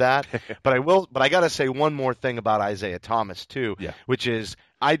headed with that. But I got to say one more thing about Isaiah Thomas too, which is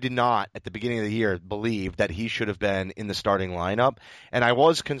I did not at the beginning of the year believe that he should have been in the starting lineup, and I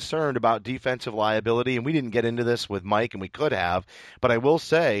was concerned about defensive liability, and we didn't get into this with Mike, and we could have, but I will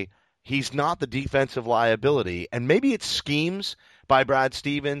say he's not the defensive liability, and maybe it's schemes by Brad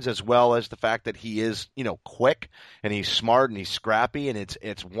Stevens, as well as the fact that he is, quick and he's smart and he's scrappy, and it's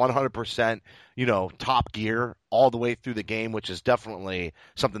 100%, top gear all the way through the game, which is definitely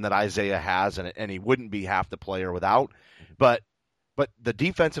something that Isaiah has, and he wouldn't be half the player without. But the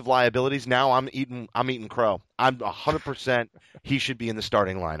defensive liabilities, now I'm eating crow. I'm 100% he should be in the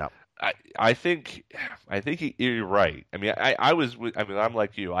starting lineup. I think you're right. I'm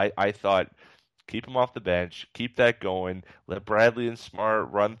like you. I thought, keep him off the bench, keep that going, let Bradley and Smart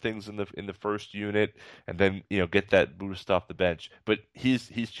run things in the first unit, and then get that boost off the bench. But he's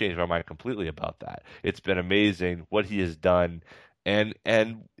changed my mind completely about that. It's been amazing what he has done, and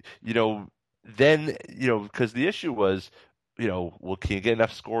then because the issue was well, can you get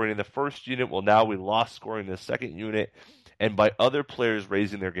enough scoring in the first unit? Well, now we lost scoring in the second unit. And by other players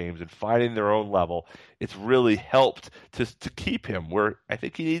raising their games and finding their own level, it's really helped to keep him where I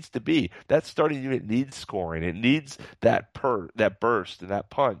think he needs to be. That starting unit needs scoring. It needs that burst and that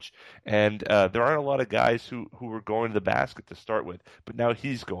punch. And there aren't a lot of guys who are going to the basket to start with. But now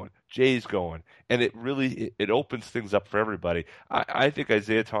he's going. Jay's going. And it really it opens things up for everybody. I think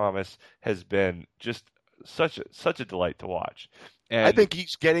Isaiah Thomas has been just such a delight to watch. And I think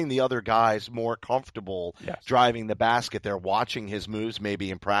he's getting the other guys more comfortable driving the basket. They're watching his moves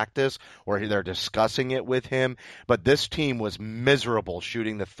maybe in practice or they're discussing it with him. But this team was miserable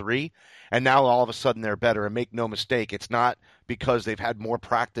shooting the three, and now all of a sudden they're better. And make no mistake, it's not because they've had more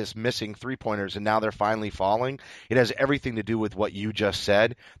practice missing three-pointers and now they're finally falling. It has everything to do with what you just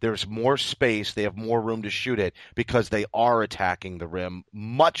said. There's more space. They have more room to shoot it because they are attacking the rim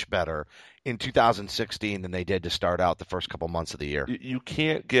much better in 2016 than they did to start out the first couple months of the year. You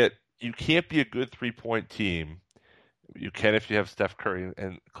can't be a good 3-point team. You can if you have Steph Curry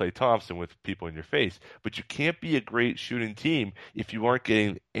and Klay Thompson with people in your face, but you can't be a great shooting team if you aren't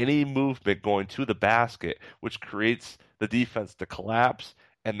getting any movement going to the basket, which creates the defense to collapse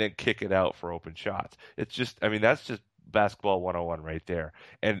and then kick it out for open shots. It's just, that's just basketball 101 right there.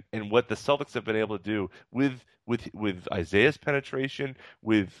 And what the Celtics have been able to do with Isaiah's penetration,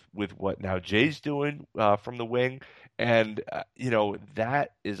 with what now Jay's doing from the wing, and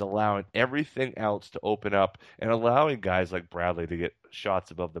that is allowing everything else to open up and allowing guys like Bradley to get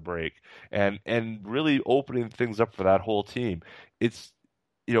shots above the break and really opening things up for that whole team. It's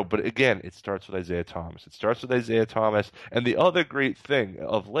but again, it starts with Isaiah Thomas. And the other great thing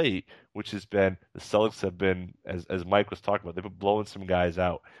of late, which has been the Celtics have been, as Mike was talking about, they've been blowing some guys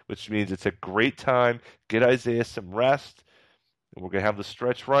out, which means it's a great time. Get Isaiah some rest. And we're going to have the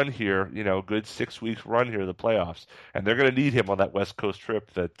stretch run here, good 6 weeks run here, the playoffs. And they're going to need him on that West Coast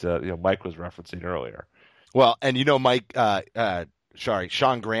trip that Mike was referencing earlier. Well, and Mike,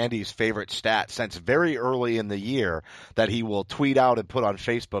 Sean Grandy's favorite stat since very early in the year that he will tweet out and put on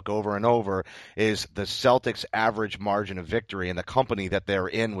Facebook over and over is the Celtics' average margin of victory and the company that they're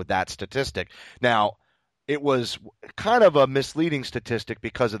in with that statistic. Now, it was kind of a misleading statistic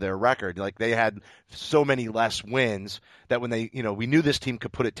because of their record. Like they had so many less wins that when they, we knew this team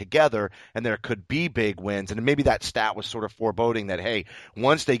could put it together and there could be big wins. And maybe that stat was sort of foreboding that, hey,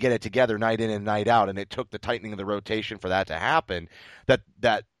 once they get it together night in and night out, and it took the tightening of the rotation for that to happen,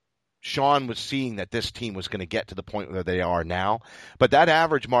 that Sean was seeing that this team was going to get to the point where they are now. But that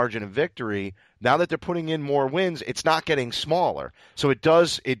average margin of victory, now that they're putting in more wins, it's not getting smaller. So it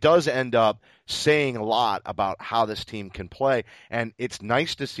does end up saying a lot about how this team can play. And it's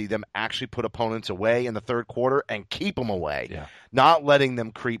nice to see them actually put opponents away in the third quarter and keep them away, not letting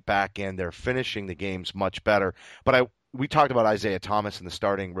them creep back in. They're finishing the games much better. But we talked about Isaiah Thomas in the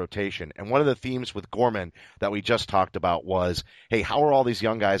starting rotation, and one of the themes with Gorman that we just talked about was, hey, how are all these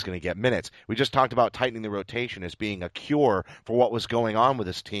young guys going to get minutes? We just talked about tightening the rotation as being a cure for what was going on with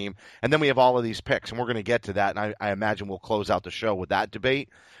this team, and then we have all of these picks, and we're going to get to that, and I imagine we'll close out the show with that debate.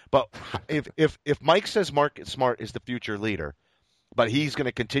 But if Mike says Marcus Smart is the future leader, but he's going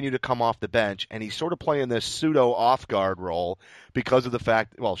to continue to come off the bench, and he's sort of playing this pseudo off-guard role because of the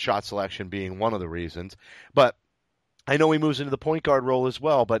fact, well, shot selection being one of the reasons, but I know he moves into the point guard role as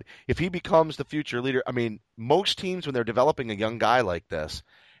well, but if he becomes the future leader, most teams when they're developing a young guy like this,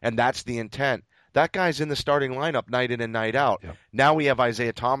 and that's the intent, that guy's in the starting lineup night in and night out. Yep. Now we have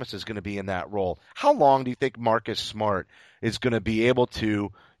Isaiah Thomas is going to be in that role. How long do you think Marcus Smart is going to be able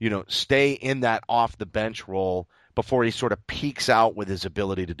to, stay in that off the bench role before he sort of peaks out with his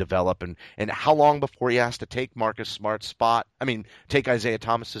ability to develop, and how long before he has to take Marcus Smart's spot? Take Isaiah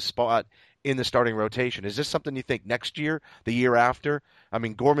Thomas's spot in the starting rotation. Is this something you think next year, the year after?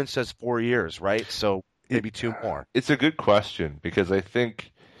 Gorman says 4 years, right? So maybe 2 more. It's a good question because I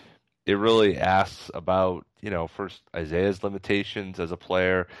think it really asks about, first Isaiah's limitations as a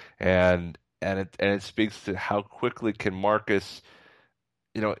player and it speaks to how quickly can Marcus,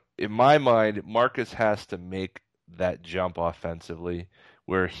 in my mind, Marcus has to make that jump offensively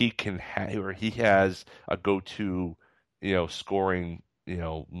where he has a go-to, scoring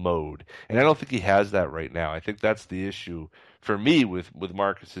mode. And I don't think he has that right now. I think that's the issue for me with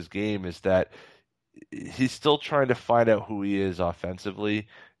Marcus's game is that he's still trying to find out who he is offensively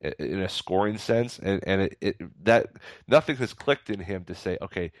in a scoring sense. And that nothing has clicked in him to say,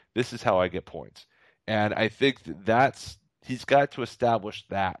 okay, this is how I get points. And I think he's got to establish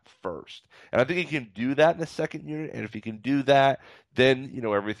that first. And I think he can do that in the second unit. And if he can do that, then,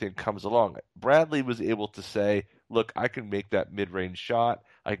 everything comes along. Bradley was able to say, look, I can make that mid-range shot.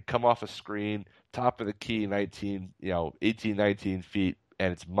 I can come off a screen, top of the key, 18, 19 feet,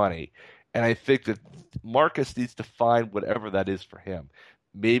 and it's money. And I think that Marcus needs to find whatever that is for him.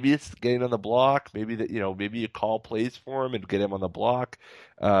 Maybe it's getting on the block. Maybe maybe you call plays for him and get him on the block.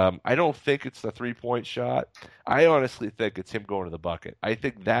 I don't think it's the 3-point shot. I honestly think it's him going to the bucket. I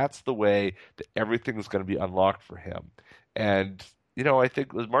think that's the way that everything is going to be unlocked for him. And I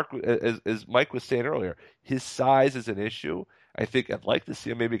think as Mike was saying earlier, his size is an issue. I think I'd like to see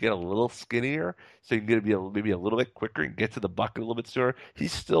him maybe get a little skinnier so he can maybe a little bit quicker and get to the bucket a little bit sooner.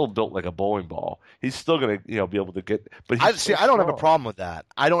 He's still built like a bowling ball. He's still going to be able to get. But I don't have a problem with that.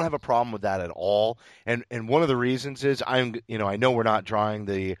 I don't have a problem with that at all. And one of the reasons is I know we're not drawing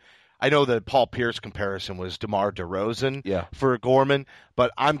the. I know that Paul Pierce comparison was DeMar DeRozan for Gorman,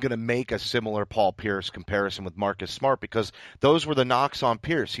 but I'm going to make a similar Paul Pierce comparison with Marcus Smart because those were the knocks on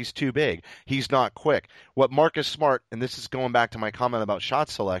Pierce. He's too big. He's not quick. What Marcus Smart, and this is going back to my comment about shot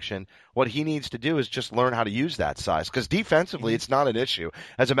selection, what he needs to do is just learn how to use that size because defensively it's not an issue.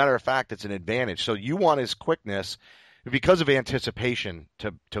 As a matter of fact, it's an advantage. So you want his quickness. Because of anticipation,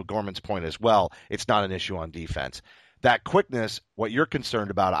 to Gorman's point as well, it's not an issue on defense. That quickness, what you're concerned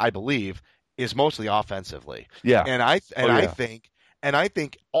about, I believe, is mostly offensively. Yeah. And I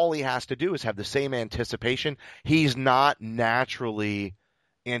think all he has to do is have the same anticipation. He's not naturally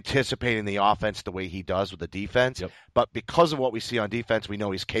anticipating the offense the way he does with the defense. Yep. But because of what we see on defense, we know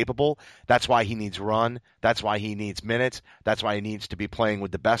he's capable. That's why he needs run. That's why he needs minutes. That's why he needs to be playing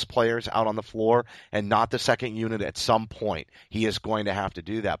with the best players out on the floor and not the second unit at some point. He is going to have to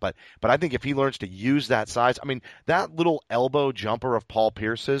do that. But I think if he learns to use that size, I mean, that little elbow jumper of Paul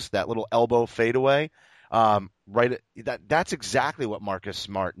Pierce's, that little elbow fadeaway, that's exactly what Marcus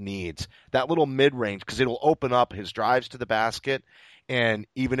Smart needs. That little mid-range, because it'll open up his drives to the basket. And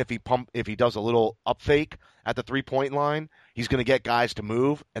even if he does a little up fake at the 3-point line, he's going to get guys to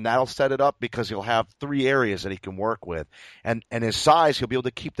move, and that'll set it up because he'll have 3 areas that he can work with. And his size, he'll be able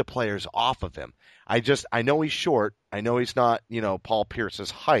to keep the players off of him. I know he's short. I know he's not, Paul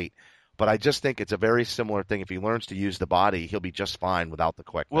Pierce's height. But I just think it's a very similar thing. If he learns to use the body, he'll be just fine without the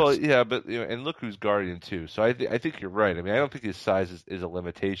quickness. Well, yeah, but and look who's guarding too. So I think you're right. I mean, I don't think his size is a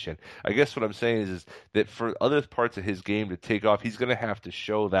limitation. I guess what I'm saying is that for other parts of his game to take off, he's going to have to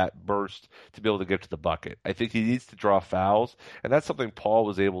show that burst to be able to get to the bucket. I think he needs to draw fouls, and that's something Paul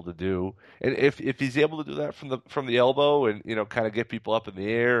was able to do. And if he's able to do that from the elbow and kind of get people up in the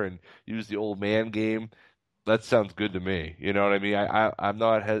air and use the old man game, that sounds good to me. You know what I mean? I'm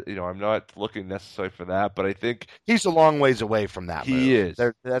not looking necessarily for that, but I think he's a long ways away from that. He is.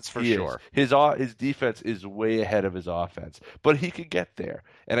 That's for sure. His defense is way ahead of his offense, but he could get there.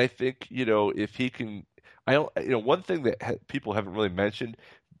 And I think if he can, one thing that people haven't really mentioned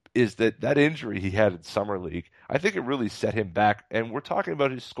is that injury he had in summer league. I think it really set him back. And we're talking about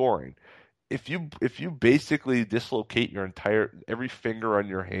his scoring. If you basically dislocate every finger on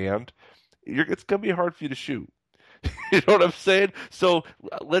your hand, it's going to be hard for you to shoot. You know what I'm saying? So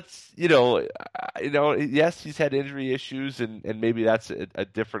let's, yes, he's had injury issues, and maybe that's a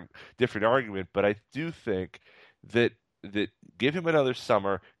different argument. But I do think that give him another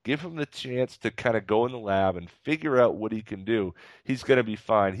summer, give him the chance to kind of go in the lab and figure out what he can do. He's going to be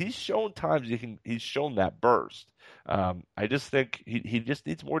fine. He's shown times he's shown that burst. I just think he just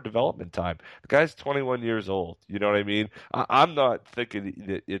needs more development time. The guy's 21 years old. You know what I mean? I'm not thinking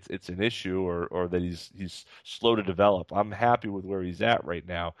that it's an issue or that he's slow to develop. I'm happy with where he's at right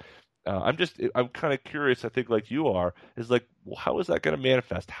now. I'm kind of curious. I think like you are is like, well, how is that going to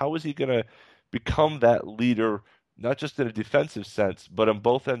manifest? How is he going to become that leader? Not just in a defensive sense, but on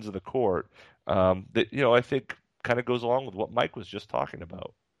both ends of the court. That I think kind of goes along with what Mike was just talking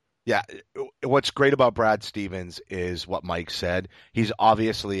about. Yeah, what's great about Brad Stevens is what Mike said. He's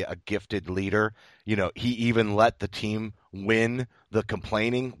obviously a gifted leader. He even let the team win the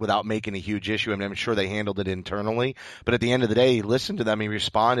complaining without making a huge issue. I mean, I'm sure they handled it internally, but at the end of the day, he listened to them, he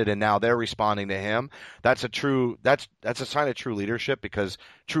responded, and now they're responding to him. That's a sign of true leadership because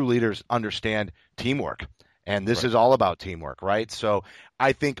true leaders understand teamwork. And this is all about teamwork, right? So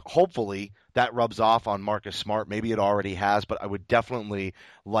I think hopefully that rubs off on Marcus Smart. Maybe it already has, but I would definitely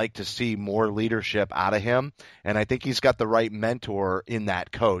like to see more leadership out of him. And I think he's got the right mentor in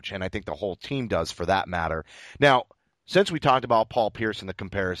that coach, and I think the whole team does for that matter. Now, since we talked about Paul Pierce in the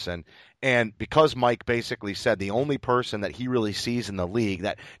comparison, and because Mike basically said the only person that he really sees in the league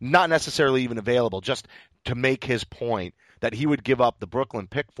that not necessarily even available, just to make his point, that he would give up the Brooklyn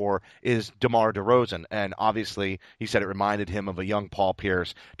pick for is DeMar DeRozan. And obviously, he said it reminded him of a young Paul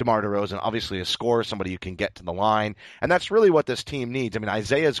Pierce. DeMar DeRozan, obviously a scorer, somebody who can get to the line. And that's really what this team needs. I mean,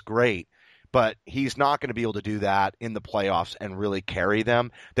 Isaiah's great, but he's not going to be able to do that in the playoffs and really carry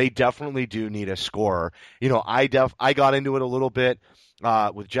them. They definitely do need a scorer. I got into it a little bit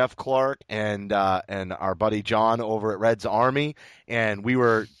with Jeff Clark and our buddy John over at Reds Army, and we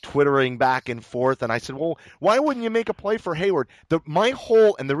were twittering back and forth, and I said, well, why wouldn't you make a play for Hayward? The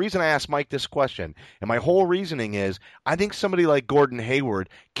reason I asked Mike this question, and my whole reasoning is, I think somebody like Gordon Hayward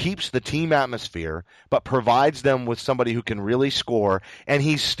keeps the team atmosphere, but provides them with somebody who can really score, and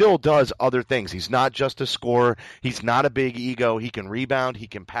he still does other things. He's not just a scorer. He's not a big ego. He can rebound, he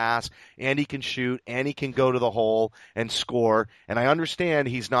can pass, and he can shoot, and he can go to the hole and score, and I understand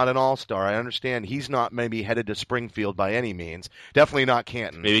he's not an all-star. I understand he's not maybe headed to Springfield by any means. Definitely not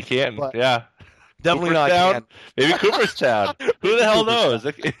Canton. Maybe Canton, but yeah. Definitely not Cooperstown? Canton. Maybe Cooperstown. Who the hell knows?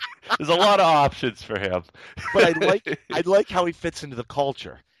 There's a lot of options for him. But I like how he fits into the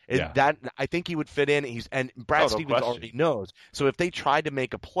culture. Yeah. That I think he would fit in. And Brad no Stevens question. already knows. So if they tried to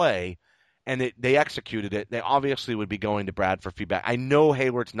make a play and they executed it, they obviously would be going to Brad for feedback. I know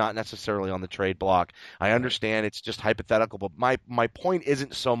Hayward's not necessarily on the trade block. I understand it's just hypothetical, but my point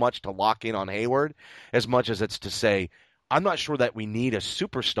isn't so much to lock in on Hayward as much as it's to say, I'm not sure that we need a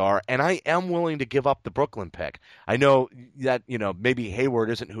superstar, and I am willing to give up the Brooklyn pick. I know that, maybe Hayward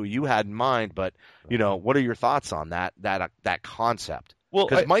isn't who you had in mind, but, what are your thoughts on that concept? Well,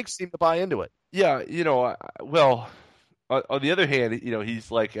 because Mike seemed to buy into it. Yeah, well, on the other hand,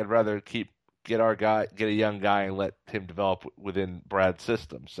 he's like, I'd rather get a young guy and let him develop within Brad's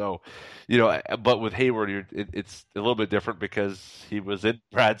system. So, but with Hayward, it's a little bit different because he was in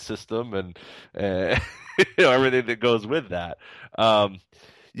Brad's system and everything that goes with that. I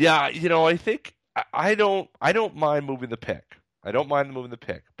think I don't mind moving the pick. I don't mind moving the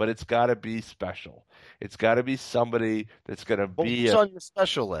pick, but it's got to be special. It's got to be somebody that's going to be who's on your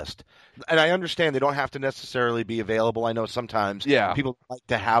special list. And I understand they don't have to necessarily be available. I know sometimes people like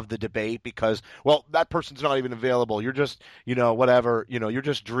to have the debate because, well, that person's not even available. You're just, whatever, you're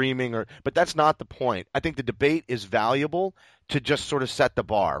just dreaming but that's not the point. I think the debate is valuable to just sort of set the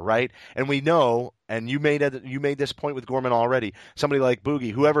bar, right? And we know, and you made this point with Gorman already, somebody like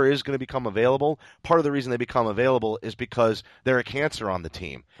Boogie, whoever is going to become available, part of the reason they become available is because they're a cancer on the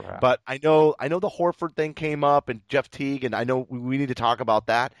team. Right. But I know the Horford thing came up and Jeff Teague, and I know we need to talk about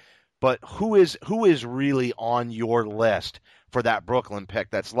that. But who is really on your list for that Brooklyn pick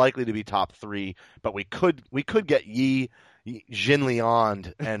that's likely to be top 3? But we could get Jin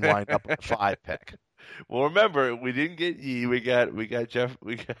Leon and wind up with a 5 pick. Well, remember, we didn't get Yee. We got Jeff.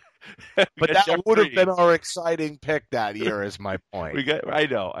 But that would have been our exciting pick that year, is my point. I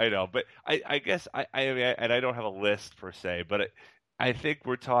know. But I guess I and I don't have a list per se, but I think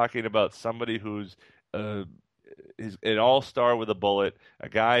we're talking about somebody who's is an all-star with a bullet, a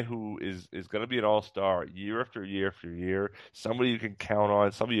guy who is going to be an all-star year after year after year, somebody you can count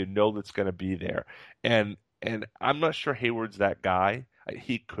on, somebody that's going to be there. And I'm not sure Hayward's that guy.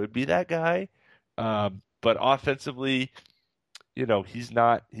 He could be that guy. But offensively, he's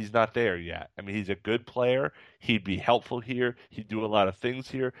not there yet. I mean, he's a good player. He'd be helpful here. He'd do a lot of things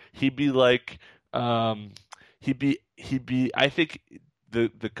here. He'd be like, I think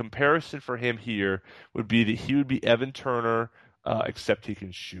the comparison for him here would be that he would be Evan Turner, except he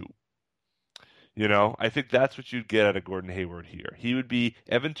can shoot. I think that's what you'd get out of Gordon Hayward here. He would be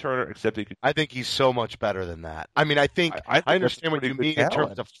Evan Turner, except he could. I think he's so much better than that. I mean, I understand what you mean in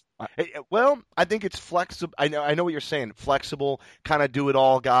terms of. Well, I think it's flexible. I know what you're saying. Flexible, kind of do it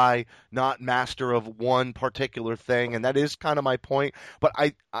all guy, not master of one particular thing, and that is kind of my point. But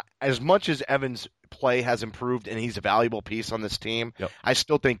I as much as Evan's play has improved and he's a valuable piece on this team, I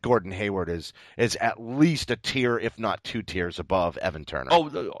still think Gordon Hayward is at least a tier, if not 2 tiers above Evan Turner.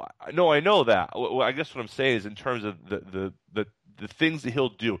 Oh no, I know that. Well, I guess what I'm saying is in terms of the things that he'll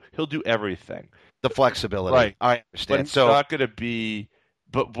do everything. The flexibility, right? I understand. But it's not going to be.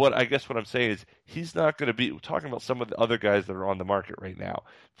 But what I'm saying is he's not going to be. We're talking about some of the other guys that are on the market right now.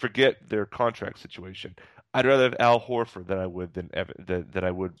 Forget their contract situation. I'd rather have Al Horford than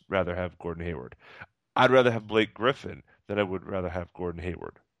I would rather have Gordon Hayward. I'd rather have Blake Griffin than I would rather have Gordon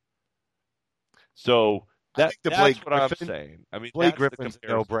Hayward. So that's what I'm saying. I mean, Blake Griffin's a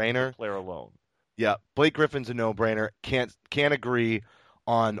no-brainer. Player alone. Yeah, Blake Griffin's a no-brainer. Can't agree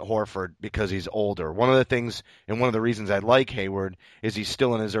on Horford because he's older. One of the things and one of the reasons I like Hayward is he's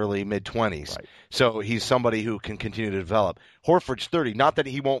still in his early mid-20s. Right. So he's somebody who can continue to develop. Horford's 30. Not that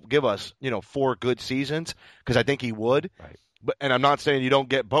he won't give us, 4 good seasons, because I think he would. Right. And I'm not saying you don't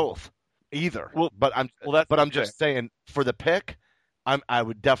get both either. Well, but I'm just saying for the pick, I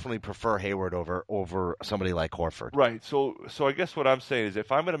would definitely prefer Hayward over somebody like Horford. Right. So I guess what I'm saying is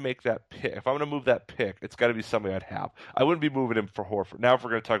if I'm going to make that pick, if I'm going to move that pick, it's got to be somebody I'd have. I wouldn't be moving him for Horford. Now, if we're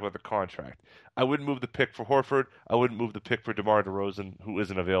going to talk about the contract, I wouldn't move the pick for Horford. I wouldn't move the pick for DeMar DeRozan, who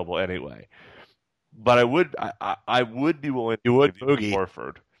isn't available anyway. But I would be willing to give you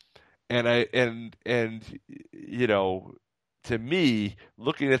Horford. And you know, to me,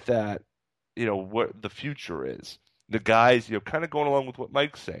 looking at that, you know, what the future is. The guys, you know, kind of going along with what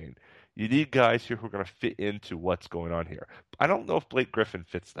Mike's saying, you need guys here who are going to fit into what's going on here. I don't know if Blake Griffin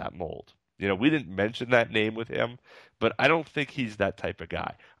fits that mold. You know, we didn't mention that name with him, but I don't think he's that type of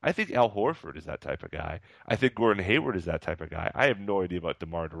guy. I think Al Horford is that type of guy. I think Gordon Hayward is that type of guy. I have no idea about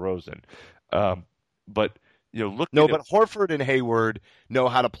DeMar DeRozan. But, you know, but Horford and Hayward know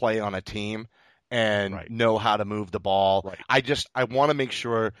how to play on a team and know how to move the ball. Right. I want to make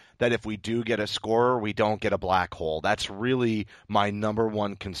sure that if we do get a scorer, we don't get a black hole. That's really my number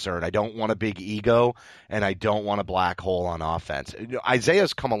one concern. I don't want a big ego, and I don't want a black hole on offense. You know,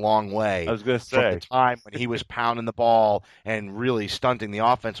 Isaiah's come a long way. I was going to say. From the time when he was pounding the ball and really stunting the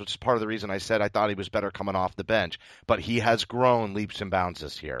offense, which is part of the reason I said I thought he was better coming off the bench. But he has grown leaps and bounds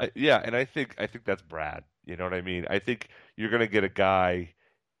this year. And I think that's Brad. You know what I mean? I think you're going to get a guy.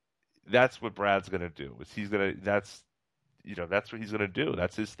 That's what Brad's going to do. That's what he's going to do.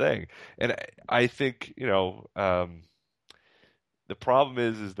 That's his thing. And I think, you know, the problem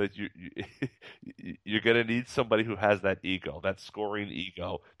is that you're going to need somebody who has that ego, that scoring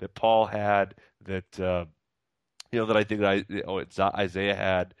ego that Paul had, that you know, that I think Isaiah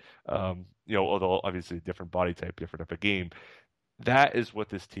had. You know, although obviously a different body type, different type of game. That is what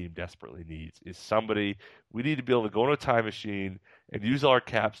this team desperately needs, is somebody. We need to be able to go in a time machine and use our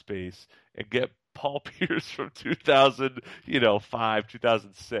cap space and get Paul Pierce from 2005,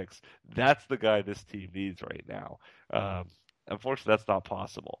 2006. That's the guy this team needs right now. Unfortunately, that's not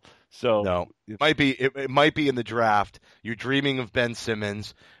possible. So no, it might be in the draft. You're dreaming of Ben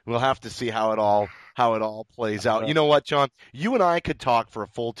Simmons. We'll have to see how it all plays out. You know what, John? You and I could talk for a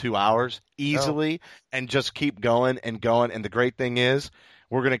full 2 hours easily and just keep going and going. And the great thing is,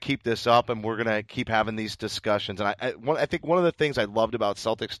 we're going to keep this up, and we're going to keep having these discussions. And I think one of the things I loved about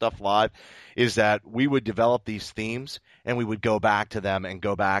Celtic Stuff Live is that we would develop these themes, and we would go back to them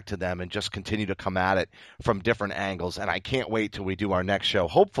and just continue to come at it from different angles. And I can't wait till we do our next show.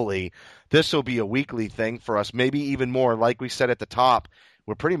 Hopefully, this will be a weekly thing for us, maybe even more. Like we said at the top,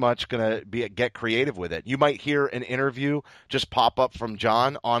 we're pretty much going to get creative with it. You might hear an interview just pop up from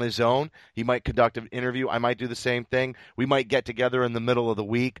John on his own. He might conduct an interview. I might do the same thing. We might get together in the middle of the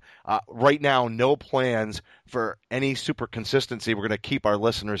week. Right now, no plans for any super consistency. We're going to keep our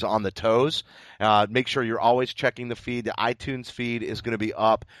listeners on the toes. Make sure you're always checking the feed. The iTunes feed is going to be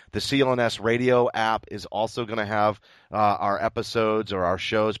up. The CLNS radio app is also going to have our episodes or our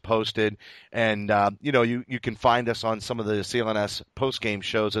shows posted. And, you know, you can find us on some of the CLNS postgame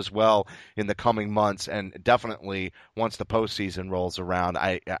shows as well in the coming months. And definitely once the postseason rolls around,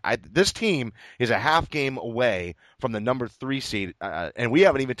 this team is a half game away from the number 3 seed. And we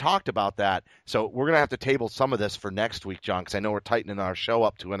haven't even talked about that. So we're going to have to table some of this for next week, John, because I know we're tightening our show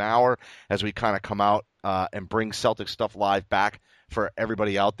up to an hour as we kind of come out and bring Celtic Stuff Live back for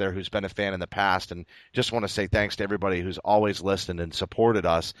everybody out there who's been a fan in the past. And just want to say thanks to everybody who's always listened and supported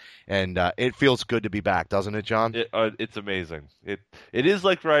us. And it feels good to be back, doesn't it, John? It's amazing. It is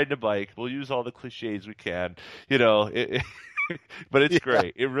like riding a bike. We'll use all the cliches we can, you know. But it's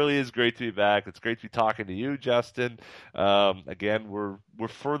great. It really is great to be back. It's great to be talking to you, Justin. Again, we're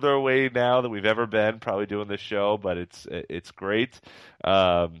further away now than we've ever been, probably doing this show, but it's great.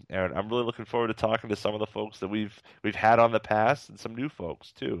 And I'm really looking forward to talking to some of the folks that we've had on the past and some new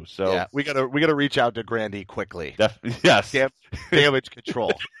folks too. So yeah, we gotta reach out to Grandy quickly. Yes, damage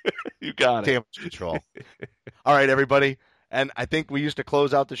control. You got it. Damage control. All right, everybody. And I think we used to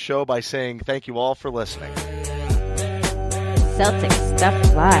close out the show by saying thank you all for listening. Celtic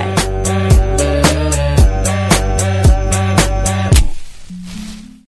Stuff Live.